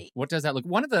 Yeah. What does that look?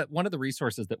 One of the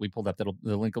resources that we pulled up,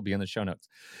 the link will be in the show notes.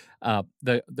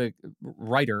 The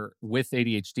writer with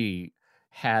ADHD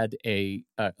had a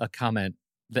comment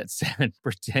that said,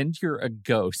 pretend you're a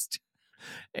ghost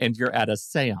and you're at a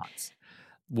seance.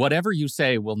 Whatever you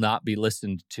say will not be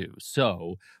listened to.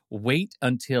 So wait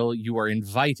until you are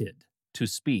invited to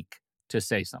speak, to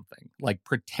say something. Like,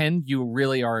 pretend you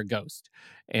really are a ghost.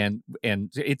 And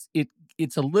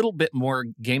it's a little bit more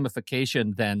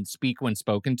gamification than speak when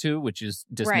spoken to, which is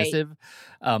dismissive.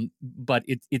 Right. But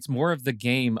it's more of the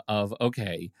game of,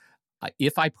 okay,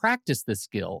 if I practice this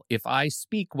skill, if I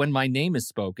speak when my name is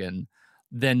spoken,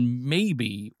 then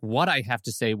maybe what I have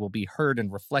to say will be heard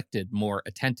and reflected more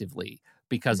attentively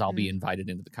because I'll be invited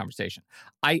into the conversation.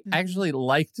 I actually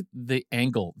liked the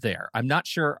angle there. I'm not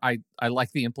sure I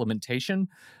like the implementation.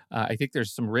 I think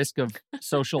there's some risk of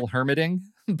social hermiting,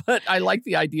 but I like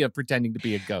the idea of pretending to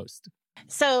be a ghost.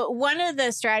 So one of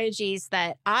the strategies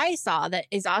that I saw that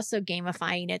is also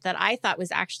gamifying it, that I thought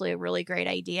was actually a really great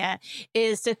idea,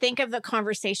 is to think of the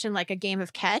conversation like a game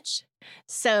of catch.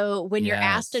 So when you're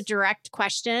asked a direct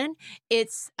question,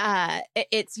 it's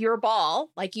your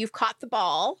ball, like you've caught the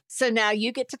ball. So now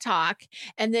you get to talk,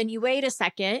 and then you wait a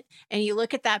second and you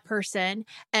look at that person,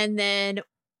 and then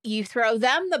you throw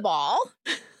them the ball.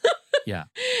 Yeah.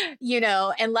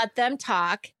 And let them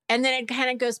talk. And then it kind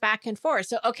of goes back and forth.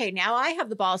 So, okay, now I have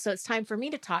the ball, so it's time for me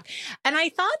to talk. And I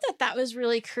thought that was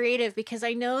really creative, because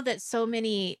I know that so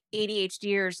many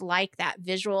ADHDers like that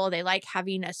visual. They like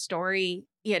having a story,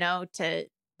 to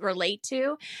relate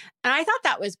to. And I thought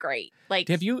that was great. Like,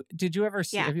 did you ever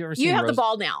see? Yeah. Have you ever seen? You have the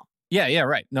ball now. Yeah,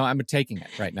 right. No, I'm taking it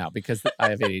right now because I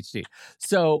have ADHD.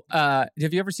 So, have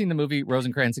you ever seen the movie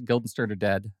Rosencrantz and Guildenstern Are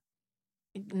Dead?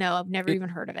 No, I've never even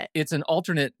heard of it. It's an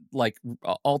alternate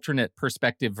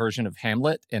perspective version of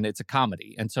Hamlet, and it's a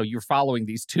comedy. And so you're following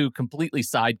these two completely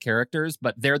side characters,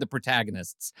 but they're the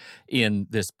protagonists in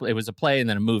this. It was a play and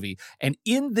then a movie. And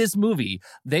in this movie,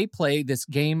 they play this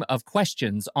game of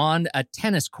questions on a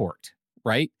tennis court,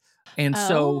 right? And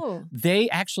so they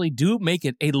actually do make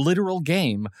it a literal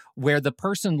game where the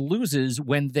person loses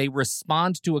when they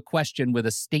respond to a question with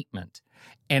a statement.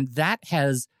 And that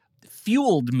has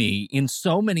fueled me in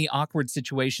so many awkward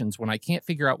situations when I can't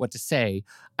figure out what to say.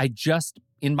 I just,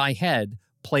 in my head,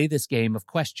 play this game of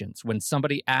questions. When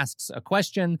somebody asks a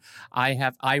question,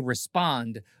 I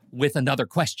respond with another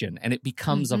question, and it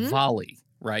becomes a volley,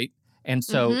 right? And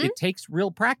so it takes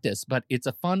real practice, but it's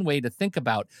a fun way to think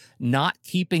about not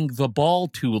keeping the ball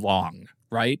too long,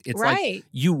 right? It's like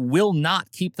you will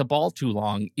not keep the ball too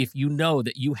long if you know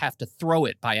that you have to throw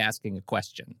it by asking a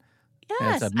question.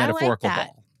 Yes, it's a metaphorical I like that.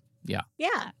 ball. Yeah.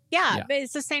 Yeah. But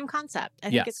it's the same concept. I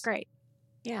think it's great.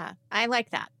 Yeah. I like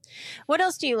that. What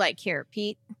else do you like here,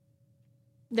 Pete,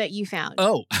 that you found?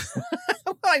 Oh,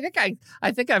 well,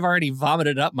 I think I've already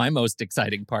vomited up my most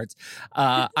exciting parts.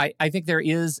 I think there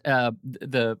is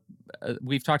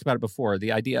we've talked about it before,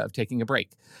 the idea of taking a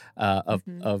break, of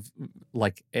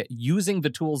using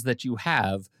the tools that you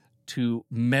have to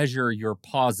measure your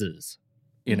pauses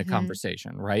in a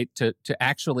conversation, right? To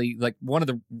actually, like, one of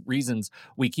the reasons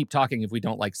we keep talking if we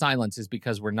don't like silence is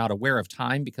because we're not aware of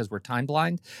time, because we're time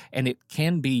blind. And it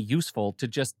can be useful to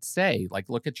just say, like,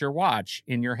 look at your watch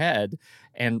in your head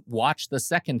and watch the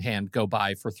second hand go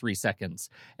by for 3 seconds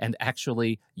and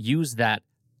actually use that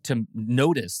to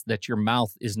notice that your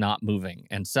mouth is not moving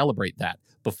and celebrate that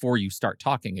before you start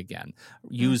talking again.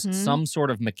 Use some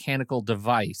sort of mechanical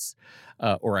device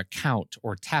or a count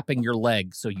or tapping your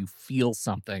leg so you feel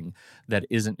something that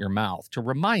isn't your mouth to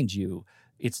remind you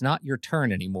it's not your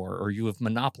turn anymore, or you have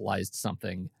monopolized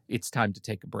something. It's time to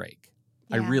take a break.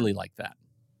 Yeah. I really like that.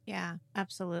 Yeah,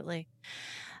 absolutely.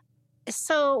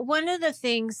 So one of the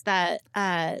things that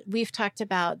we've talked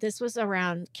about, this was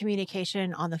around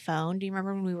communication on the phone. Do you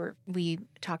remember when we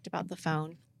talked about the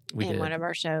phone in one of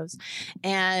our shows?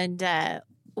 And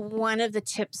one of the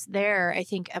tips there, I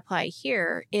think, apply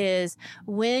here is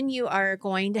when you are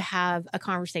going to have a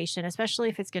conversation, especially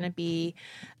if it's going to be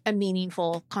a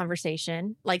meaningful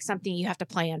conversation, like something you have to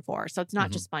plan for. So it's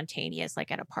not just spontaneous,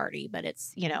 like at a party, but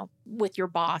it's, with your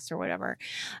boss or whatever,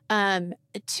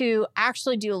 to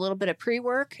actually do a little bit of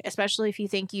pre-work, especially if you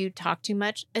think you talk too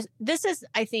much. This is,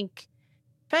 I think,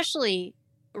 especially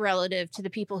relative to the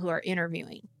people who are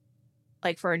interviewing,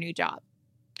 like for a new job,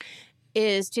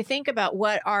 is to think about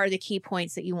what are the key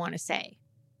points that you want to say.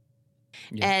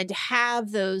 and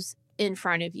have those in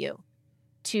front of you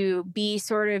to be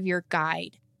sort of your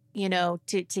guide,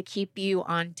 to keep you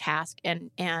on task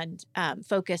and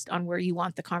focused on where you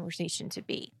want the conversation to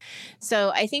be.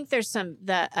 So I think there's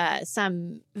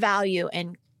some value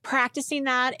in practicing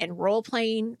that and role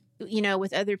playing,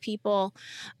 with other people,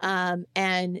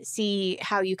 and see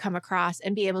how you come across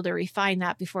and be able to refine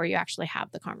that before you actually have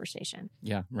the conversation.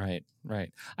 Yeah, right.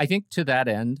 I think to that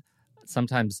end,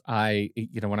 sometimes when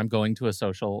I'm going to a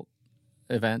social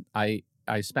event, I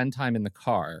spend time in the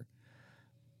car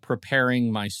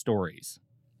preparing my stories,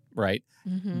 right?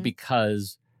 Mm-hmm.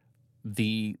 Because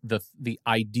the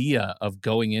idea of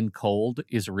going in cold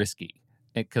is risky.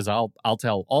 Because I'll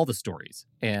tell all the stories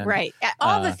and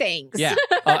all the things. Yeah,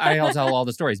 I'll tell all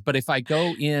the stories. But if I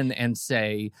go in and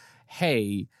say,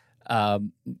 "Hey,"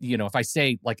 if I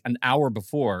say like an hour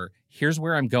before, "Here's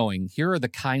where I'm going. Here are the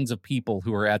kinds of people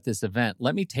who are at this event.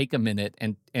 Let me take a minute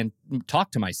and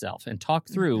talk to myself and talk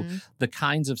through the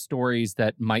kinds of stories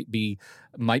that might be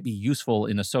useful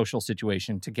in a social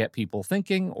situation to get people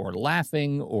thinking or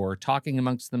laughing or talking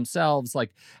amongst themselves.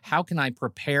 Like, how can I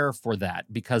prepare for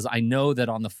that? Because I know that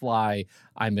on the fly,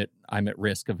 I'm at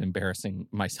risk of embarrassing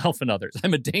myself and others.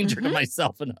 I'm a danger to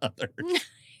myself and others."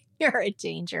 You're a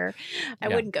danger. I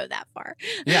wouldn't go that far.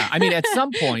 Yeah. I mean, at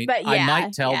some point, I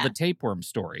might tell the tapeworm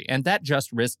story, and that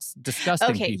just risks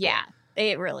disgusting people. Yeah.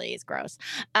 It really is gross.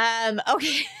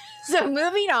 Okay. So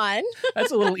moving on.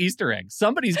 That's a little Easter egg.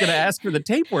 Somebody's going to ask for the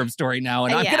tapeworm story now,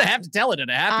 and I'm going to have to tell it at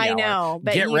a happy hour. I know,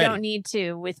 but Get you ready. don't need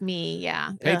to with me.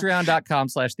 Yeah.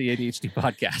 Patreon.com/the ADHD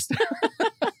podcast.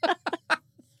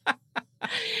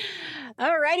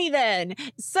 Alrighty then.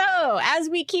 So as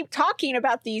we keep talking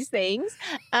about these things,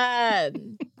 I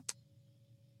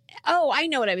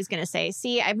know what I was going to say.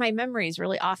 See, my memory is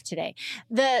really off today.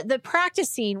 The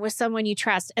practicing with someone you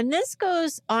trust. And this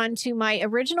goes on to my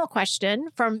original question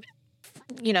from,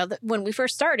 when we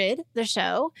first started the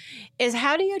show, is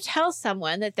how do you tell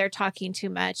someone that they're talking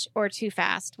too much or too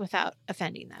fast without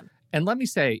offending them? And let me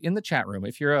say, in the chat room,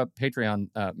 if you're a Patreon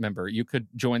member, you could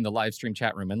join the live stream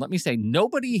chat room. And let me say,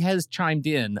 nobody has chimed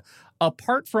in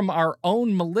apart from our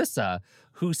own Melissa,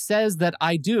 who says that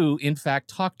I do, in fact,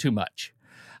 talk too much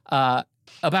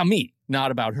about me,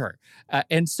 not about her.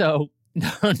 And so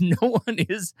no one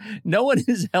is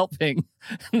helping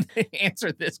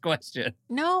answer this question.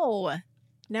 No.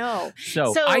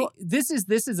 So this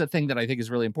is a thing that I think is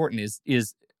really important.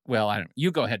 Well, I don't know.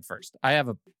 You go ahead first.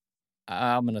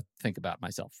 I'm going to think about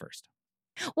myself first.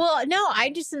 Well, no, I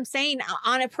just am saying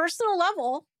on a personal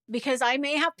level, because I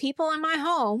may have people in my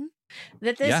home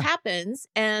that this happens,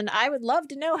 and I would love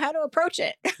to know how to approach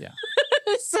it. Yeah.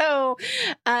 So,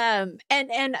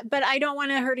 but I don't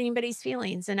want to hurt anybody's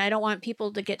feelings, and I don't want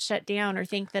people to get shut down or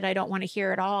think that I don't want to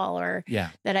hear it all, or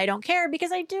that I don't care,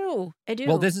 because I do.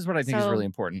 Well, this is what I think is really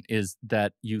important, is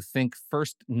that you think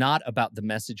first not about the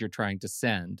message you're trying to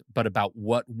send, but about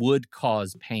what would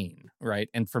cause pain, right?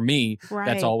 And for me,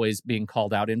 that's always being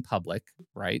called out in public,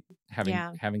 right?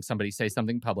 Having somebody say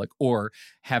something public, or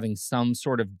having some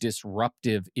sort of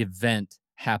disruptive event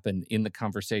happen in the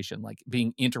conversation, like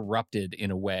being interrupted in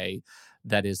a way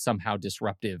that is somehow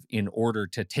disruptive in order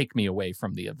to take me away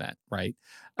from the event, right?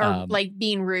 Or like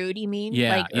being rude, you mean?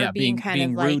 Or being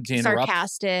kind of rude like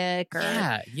sarcastic. Or...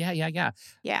 Yeah.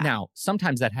 Now,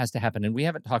 sometimes that has to happen, and we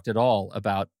haven't talked at all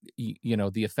about,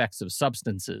 the effects of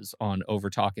substances on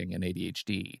overtalking and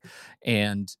ADHD,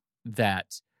 and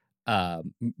that,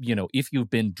 if you've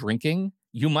been drinking,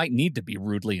 you might need to be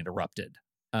rudely interrupted.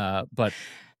 But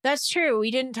that's true.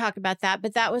 We didn't talk about that,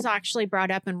 but that was actually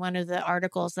brought up in one of the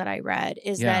articles that I read,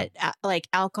 is that like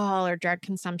alcohol or drug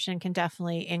consumption can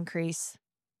definitely increase,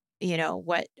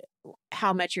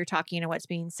 how much you're talking and what's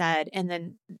being said. And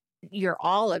then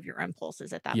all of your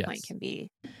impulses at that point can be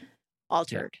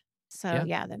altered. So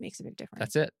that makes a big difference.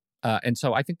 That's it. And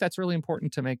so I think that's really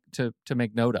important to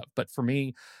make note of. But for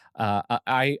me, I'll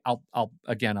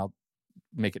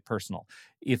make it personal.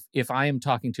 If I am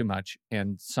talking too much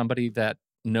and somebody that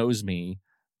knows me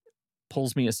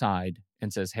pulls me aside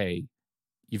and says, "Hey,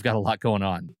 you've got a lot going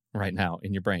on right now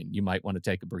in your brain. You might want to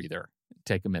take a breather,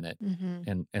 take a minute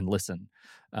and listen,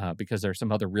 because there's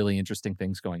some other really interesting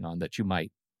things going on that you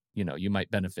might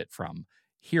benefit from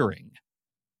hearing."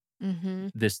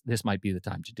 This might be the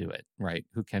time to do it, right?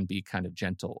 Who can be kind of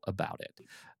gentle about it.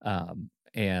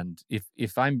 And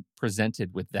if I'm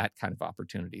presented with that kind of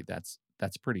opportunity, that's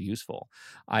pretty useful.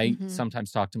 I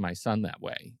sometimes talk to my son that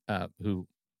way, who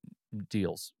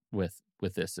deals with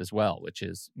this as well, which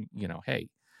is, hey,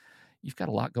 you've got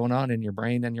a lot going on in your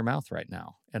brain and your mouth right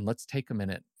now, and let's take a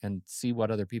minute and see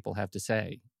what other people have to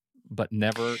say, but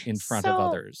never in front of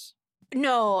others.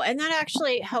 No, and that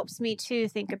actually helps me to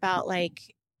think about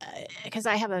like, because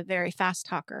I have a very fast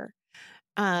talker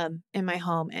in my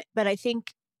home, but I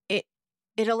think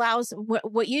it allows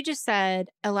what you just said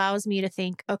allows me to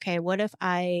think, okay, what if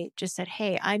I just said,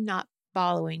 hey, I'm not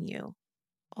following you,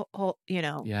 you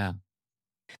know, Yeah.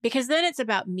 because then it's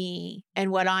about me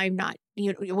and what I'm not,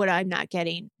 what I'm not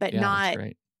getting, but Yeah, that's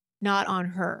great. not on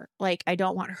her. Like I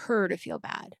don't want her to feel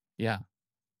bad, Yeah.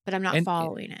 but I'm not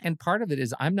following it. And part of it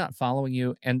is I'm not following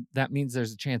you, and that means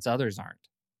there's a chance others aren't.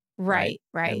 Right.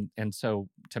 And so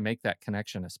to make that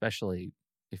connection, especially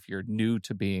if you're new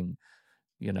to being,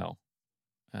 you know,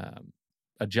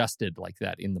 adjusted like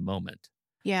that in the moment.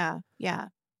 Yeah. Yeah.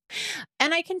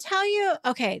 And I can tell you,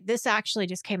 okay, this actually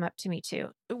just came up to me too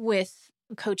with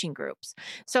coaching groups.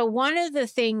 So one of the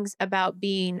things about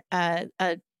being a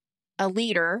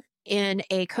leader in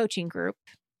a coaching group,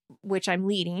 which I'm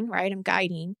leading, right? I'm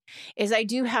guiding, is I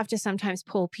do have to sometimes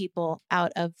pull people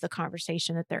out of the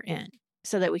conversation that they're in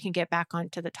so that we can get back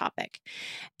onto the topic.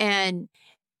 And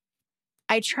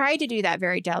I try to do that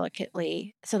very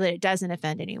delicately so that it doesn't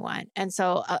offend anyone. And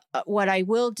so what I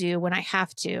will do when I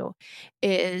have to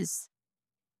is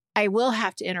I will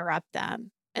have to interrupt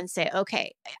them and say,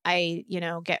 okay, I,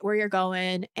 get where you're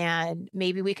going and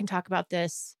maybe we can talk about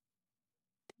this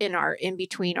in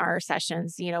between our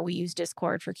sessions. We use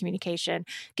Discord for communication,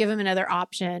 give them another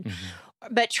option,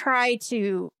 but try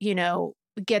to,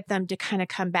 get them to kind of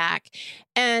come back.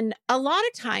 And a lot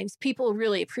of times people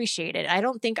really appreciate it. I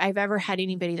don't think I've ever had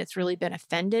anybody that's really been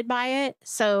offended by it.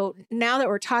 So now that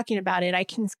we're talking about it, I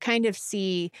can kind of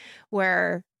see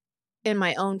where in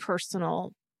my own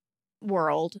personal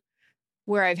world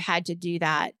where I've had to do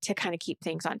that to kind of keep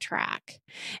things on track.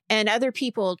 And other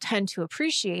people tend to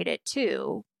appreciate it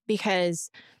too, because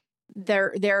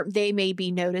they may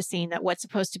be noticing that what's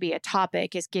supposed to be a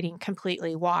topic is getting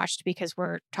completely washed because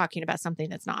we're talking about something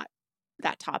that's not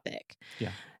that topic.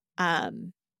 Yeah,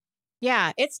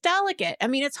 it's delicate. I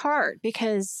mean, it's hard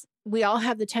because we all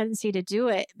have the tendency to do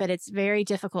it, but it's very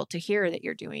difficult to hear that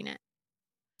you're doing it.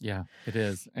 Yeah, it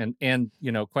is. And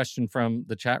question from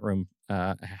the chat room.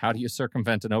 How do you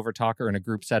circumvent an overtalker in a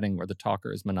group setting where the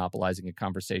talker is monopolizing a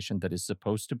conversation that is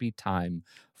supposed to be time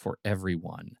for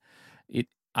everyone?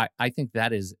 I think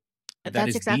that's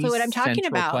exactly what I'm talking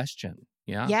about. Question.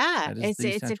 Yeah. Yeah. It's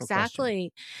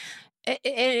exactly.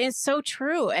 It's so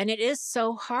true. And it is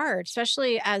so hard,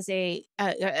 especially as a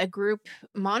group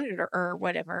monitor or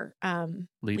whatever,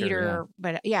 leader. Yeah.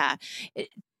 But yeah,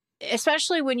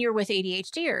 especially when you're with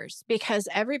ADHDers, because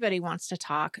everybody wants to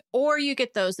talk, or you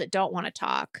get those that don't want to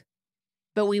talk,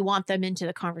 but we want them into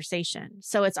the conversation.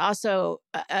 So it's also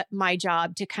my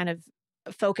job to kind of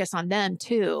focus on them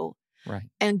too. Right.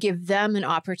 And give them an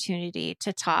opportunity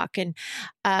to talk. And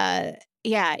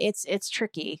it's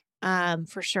tricky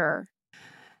for sure.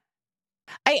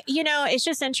 It's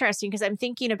just interesting because I'm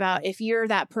thinking about if you're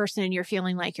that person and you're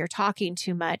feeling like you're talking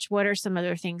too much, what are some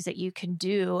other things that you can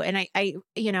do? And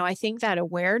I think that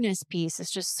awareness piece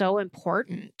is just so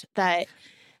important that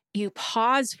you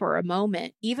pause for a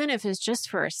moment, even if it's just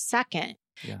for a second.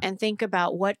 Yeah. And think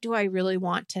about what do I really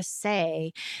want to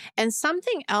say? And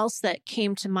something else that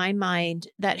came to my mind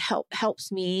that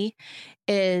helps me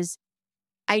is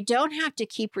I don't have to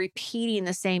keep repeating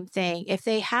the same thing. If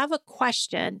they have a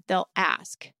question, they'll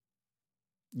ask.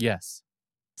 Yes.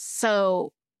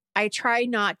 So I try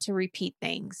not to repeat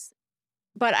things,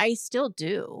 but I still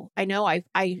do. I know I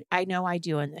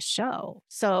do in this show.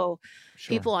 So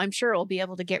people, I'm sure, will be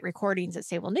able to get recordings that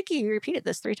say, well, Nikki, you repeated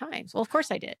this 3 times. Well, of course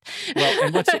I did. Well,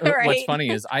 and what's funny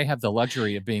is I have the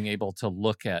luxury of being able to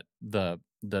look at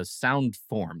the sound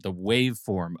form, the wave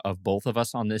form of both of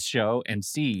us on this show and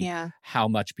see how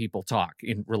much people talk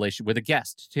in relation with a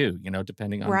guest too,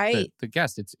 depending on the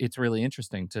guest. It's really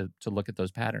interesting to look at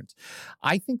those patterns.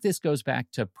 I think this goes back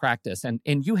to practice, and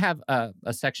you have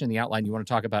a section in the outline you want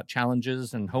to talk about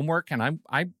challenges and homework, and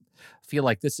I feel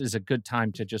like this is a good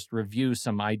time to just review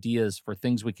some ideas for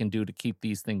things we can do to keep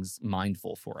these things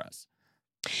mindful for us.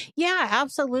 Yeah,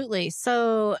 absolutely.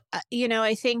 So,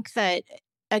 I think that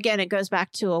again, it goes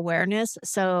back to awareness.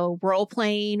 So role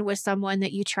playing with someone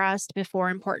that you trust before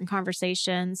important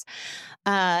conversations.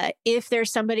 If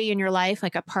there's somebody in your life,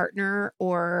 like a partner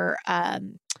or a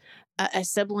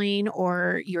sibling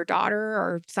or your daughter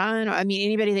or son,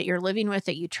 anybody that you're living with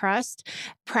that you trust,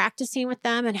 practicing with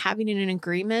them and having an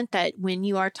agreement that when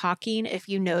you are talking, if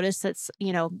you notice that's,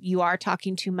 you are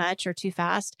talking too much or too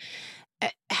fast,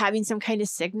 having some kind of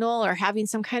signal or having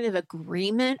some kind of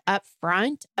agreement up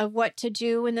front of what to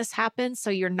do when this happens. So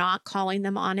you're not calling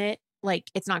them on it. Like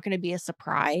it's not going to be a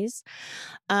surprise.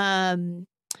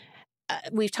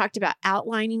 we've talked about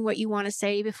outlining what you want to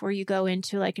say before you go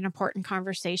into like an important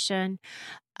conversation.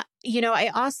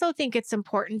 I also think it's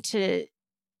important to,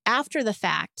 after the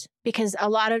fact, because a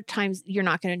lot of times you're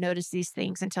not going to notice these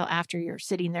things until after you're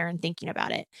sitting there and thinking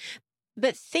about it.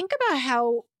 But think about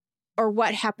how or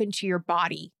what happened to your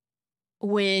body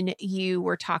when you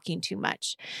were talking too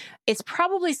much. It's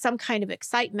probably some kind of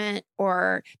excitement,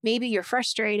 or maybe you're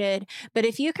frustrated. But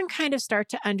if you can kind of start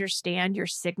to understand your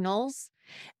signals,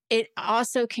 it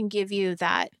also can give you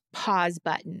that pause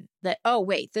button that, oh,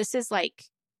 wait, this is like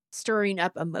stirring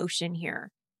up emotion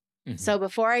here. Mm-hmm. So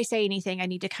before I say anything, I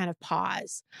need to kind of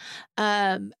pause.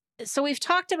 So we've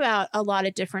talked about a lot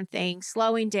of different things,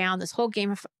 slowing down, this whole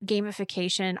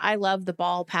gamification. I love the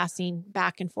ball passing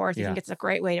back and forth. I think it's a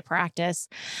great way to practice.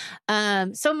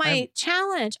 So my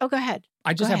challenge, go ahead.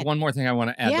 I just have one more thing I want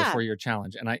to add before your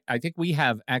challenge. And I think we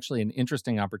have actually an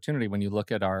interesting opportunity when you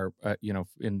look at our,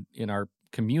 in our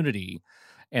community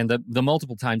and the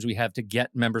multiple times we have to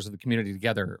get members of the community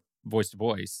together, voice to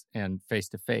voice and face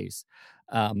to face.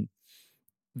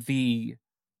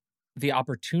 The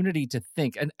opportunity to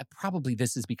think, and probably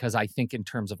this is because I think in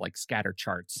terms of like scatter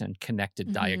charts and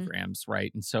connected diagrams,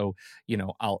 right? And so,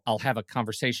 I'll have a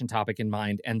conversation topic in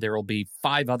mind, and there will be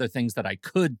 5 other things that I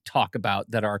could talk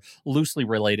about that are loosely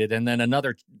related, and then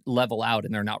another level out,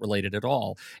 and they're not related at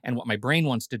all. And what my brain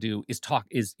wants to do is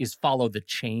follow the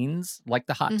chains, like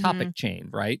the hot topic chain,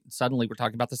 right? Suddenly we're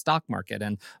talking about the stock market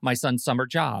and my son's summer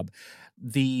job.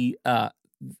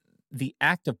 The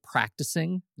act of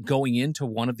practicing going into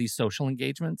one of these social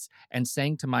engagements and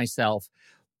saying to myself,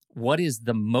 what is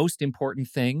the most important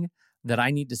thing that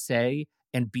I need to say,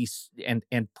 and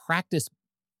practice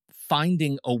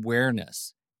finding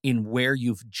awareness in where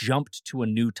you've jumped to a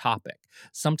new topic.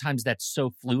 Sometimes that's so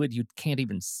fluid you can't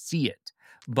even see it.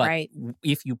 But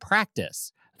if you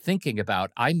practice thinking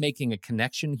about, I'm making a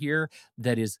connection here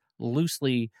that is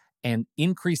loosely and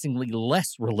increasingly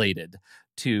less related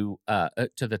to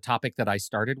the topic that I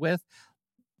started with,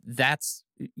 that's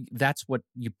what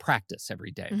you practice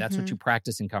every day. That's what you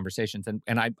practice in conversations.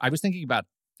 And I was thinking about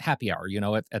happy hour,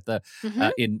 at the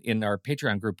in our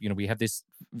Patreon group, we have this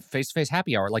face-to-face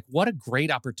happy hour. Like, what a great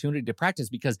opportunity to practice,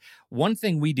 because one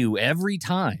thing we do every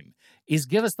time is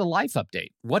give us the life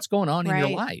update. What's going on in your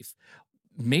life?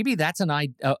 Maybe that's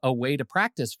a way to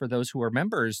practice for those who are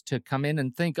members to come in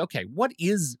and think, okay, what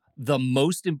is the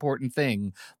most important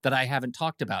thing that I haven't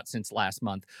talked about since last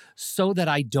month, so that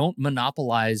I don't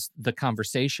monopolize the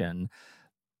conversation,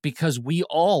 because we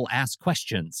all ask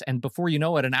questions. And before you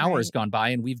know it, an hour has gone by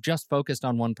and we've just focused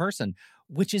on one person,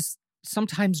 which is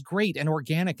sometimes great and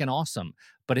organic and awesome.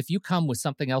 But if you come with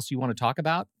something else you want to talk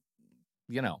about,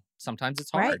 sometimes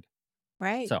it's hard.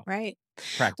 Right. So,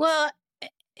 practice. Well,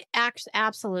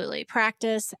 absolutely.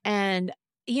 Practice. And,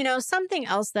 something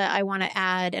else that I want to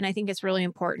add, and I think it's really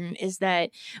important, is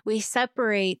that we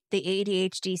separate the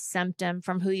ADHD symptom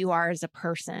from who you are as a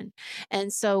person.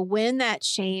 And so when that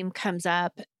shame comes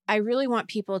up, I really want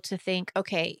people to think,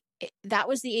 okay, that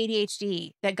was the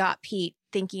ADHD that got Pete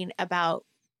thinking about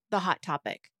the hot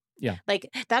topic. Yeah. Like,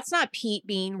 that's not Pete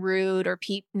being rude or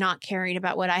Pete not caring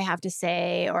about what I have to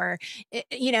say, or,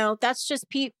 that's just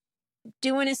Pete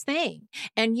doing his thing.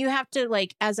 And you have to,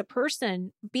 like, as a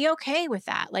person, be okay with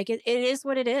that. Like, it is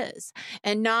what it is,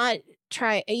 and not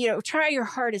try your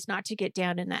hardest not to get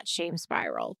down in that shame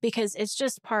spiral, because it's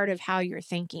just part of how you're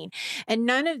thinking. And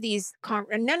none of these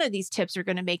tips are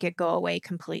going to make it go away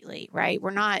completely, right?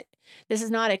 This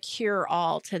is not a cure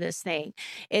all to this thing.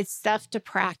 It's stuff to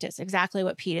practice, exactly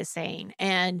what Pete is saying.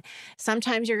 And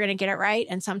sometimes you're going to get it right,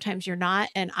 and sometimes you're not.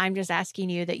 And I'm just asking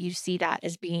you that you see that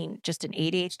as being just an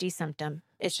ADHD symptom.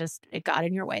 It's just, it got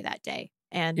in your way that day,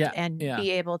 and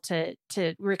be able to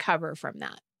recover from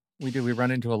that. We do. We run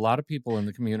into a lot of people in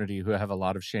the community who have a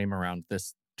lot of shame around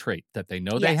this trait that they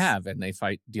know they have, and they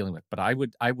fight dealing with. But I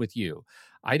with you,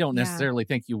 I don't necessarily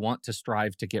think you want to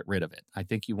strive to get rid of it. I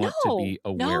think you want to be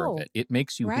aware of it. It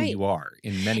makes you who you are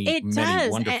in many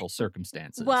wonderful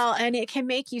circumstances. Well, and it can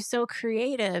make you so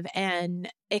creative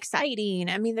and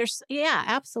exciting. I mean,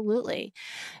 absolutely.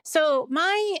 So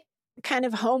my kind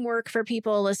of homework for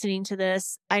people listening to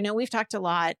this, I know we've talked a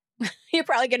lot. You're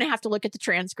probably going to have to look at the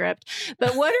transcript,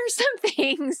 but what are some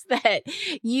things that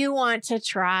you want to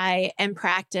try and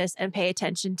practice and pay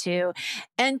attention to?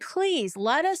 And please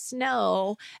let us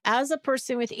know, as a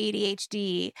person with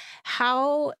ADHD,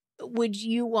 how would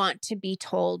you want to be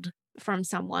told from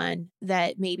someone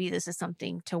that maybe this is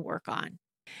something to work on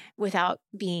without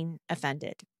being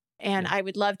offended? And I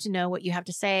would love to know what you have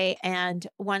to say. And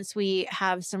once we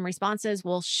have some responses,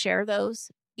 we'll share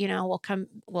those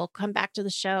we'll come back to the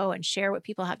show and share what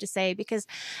people have to say, because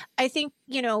I think,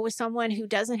 with someone who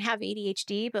doesn't have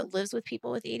ADHD but lives with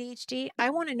people with ADHD, I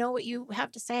want to know what you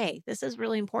have to say. This is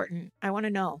really important. I want to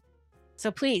know.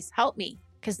 So please help me,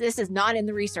 because this is not in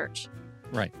the research.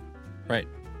 Right.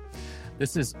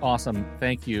 This is awesome.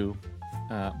 Thank you.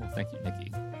 Thank you,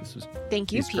 Nikki.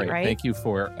 Thank you, Pete, great. right? Thank you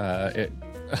for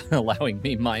allowing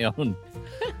me my own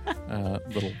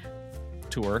little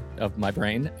tour of my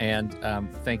brain. And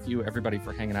thank you, everybody,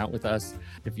 for hanging out with us.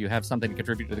 If you have something to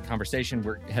contribute to the conversation,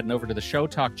 we're heading over to the Show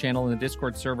Talk channel in the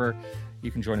Discord server. You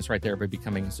can join us right there by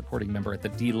becoming a supporting member at the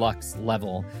deluxe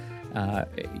level.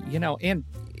 And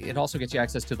it also gets you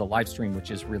access to the live stream, which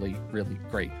is really, really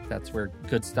great. That's where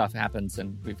good stuff happens.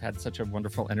 And we've had such a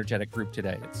wonderful, energetic group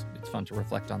today. It's fun to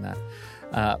reflect on that.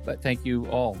 But thank you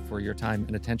all for your time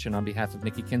and attention. On behalf of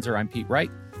Nikki Kinzer, I'm Pete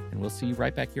Wright, and we'll see you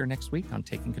right back here next week on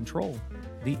Taking Control,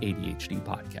 the ADHD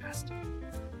podcast.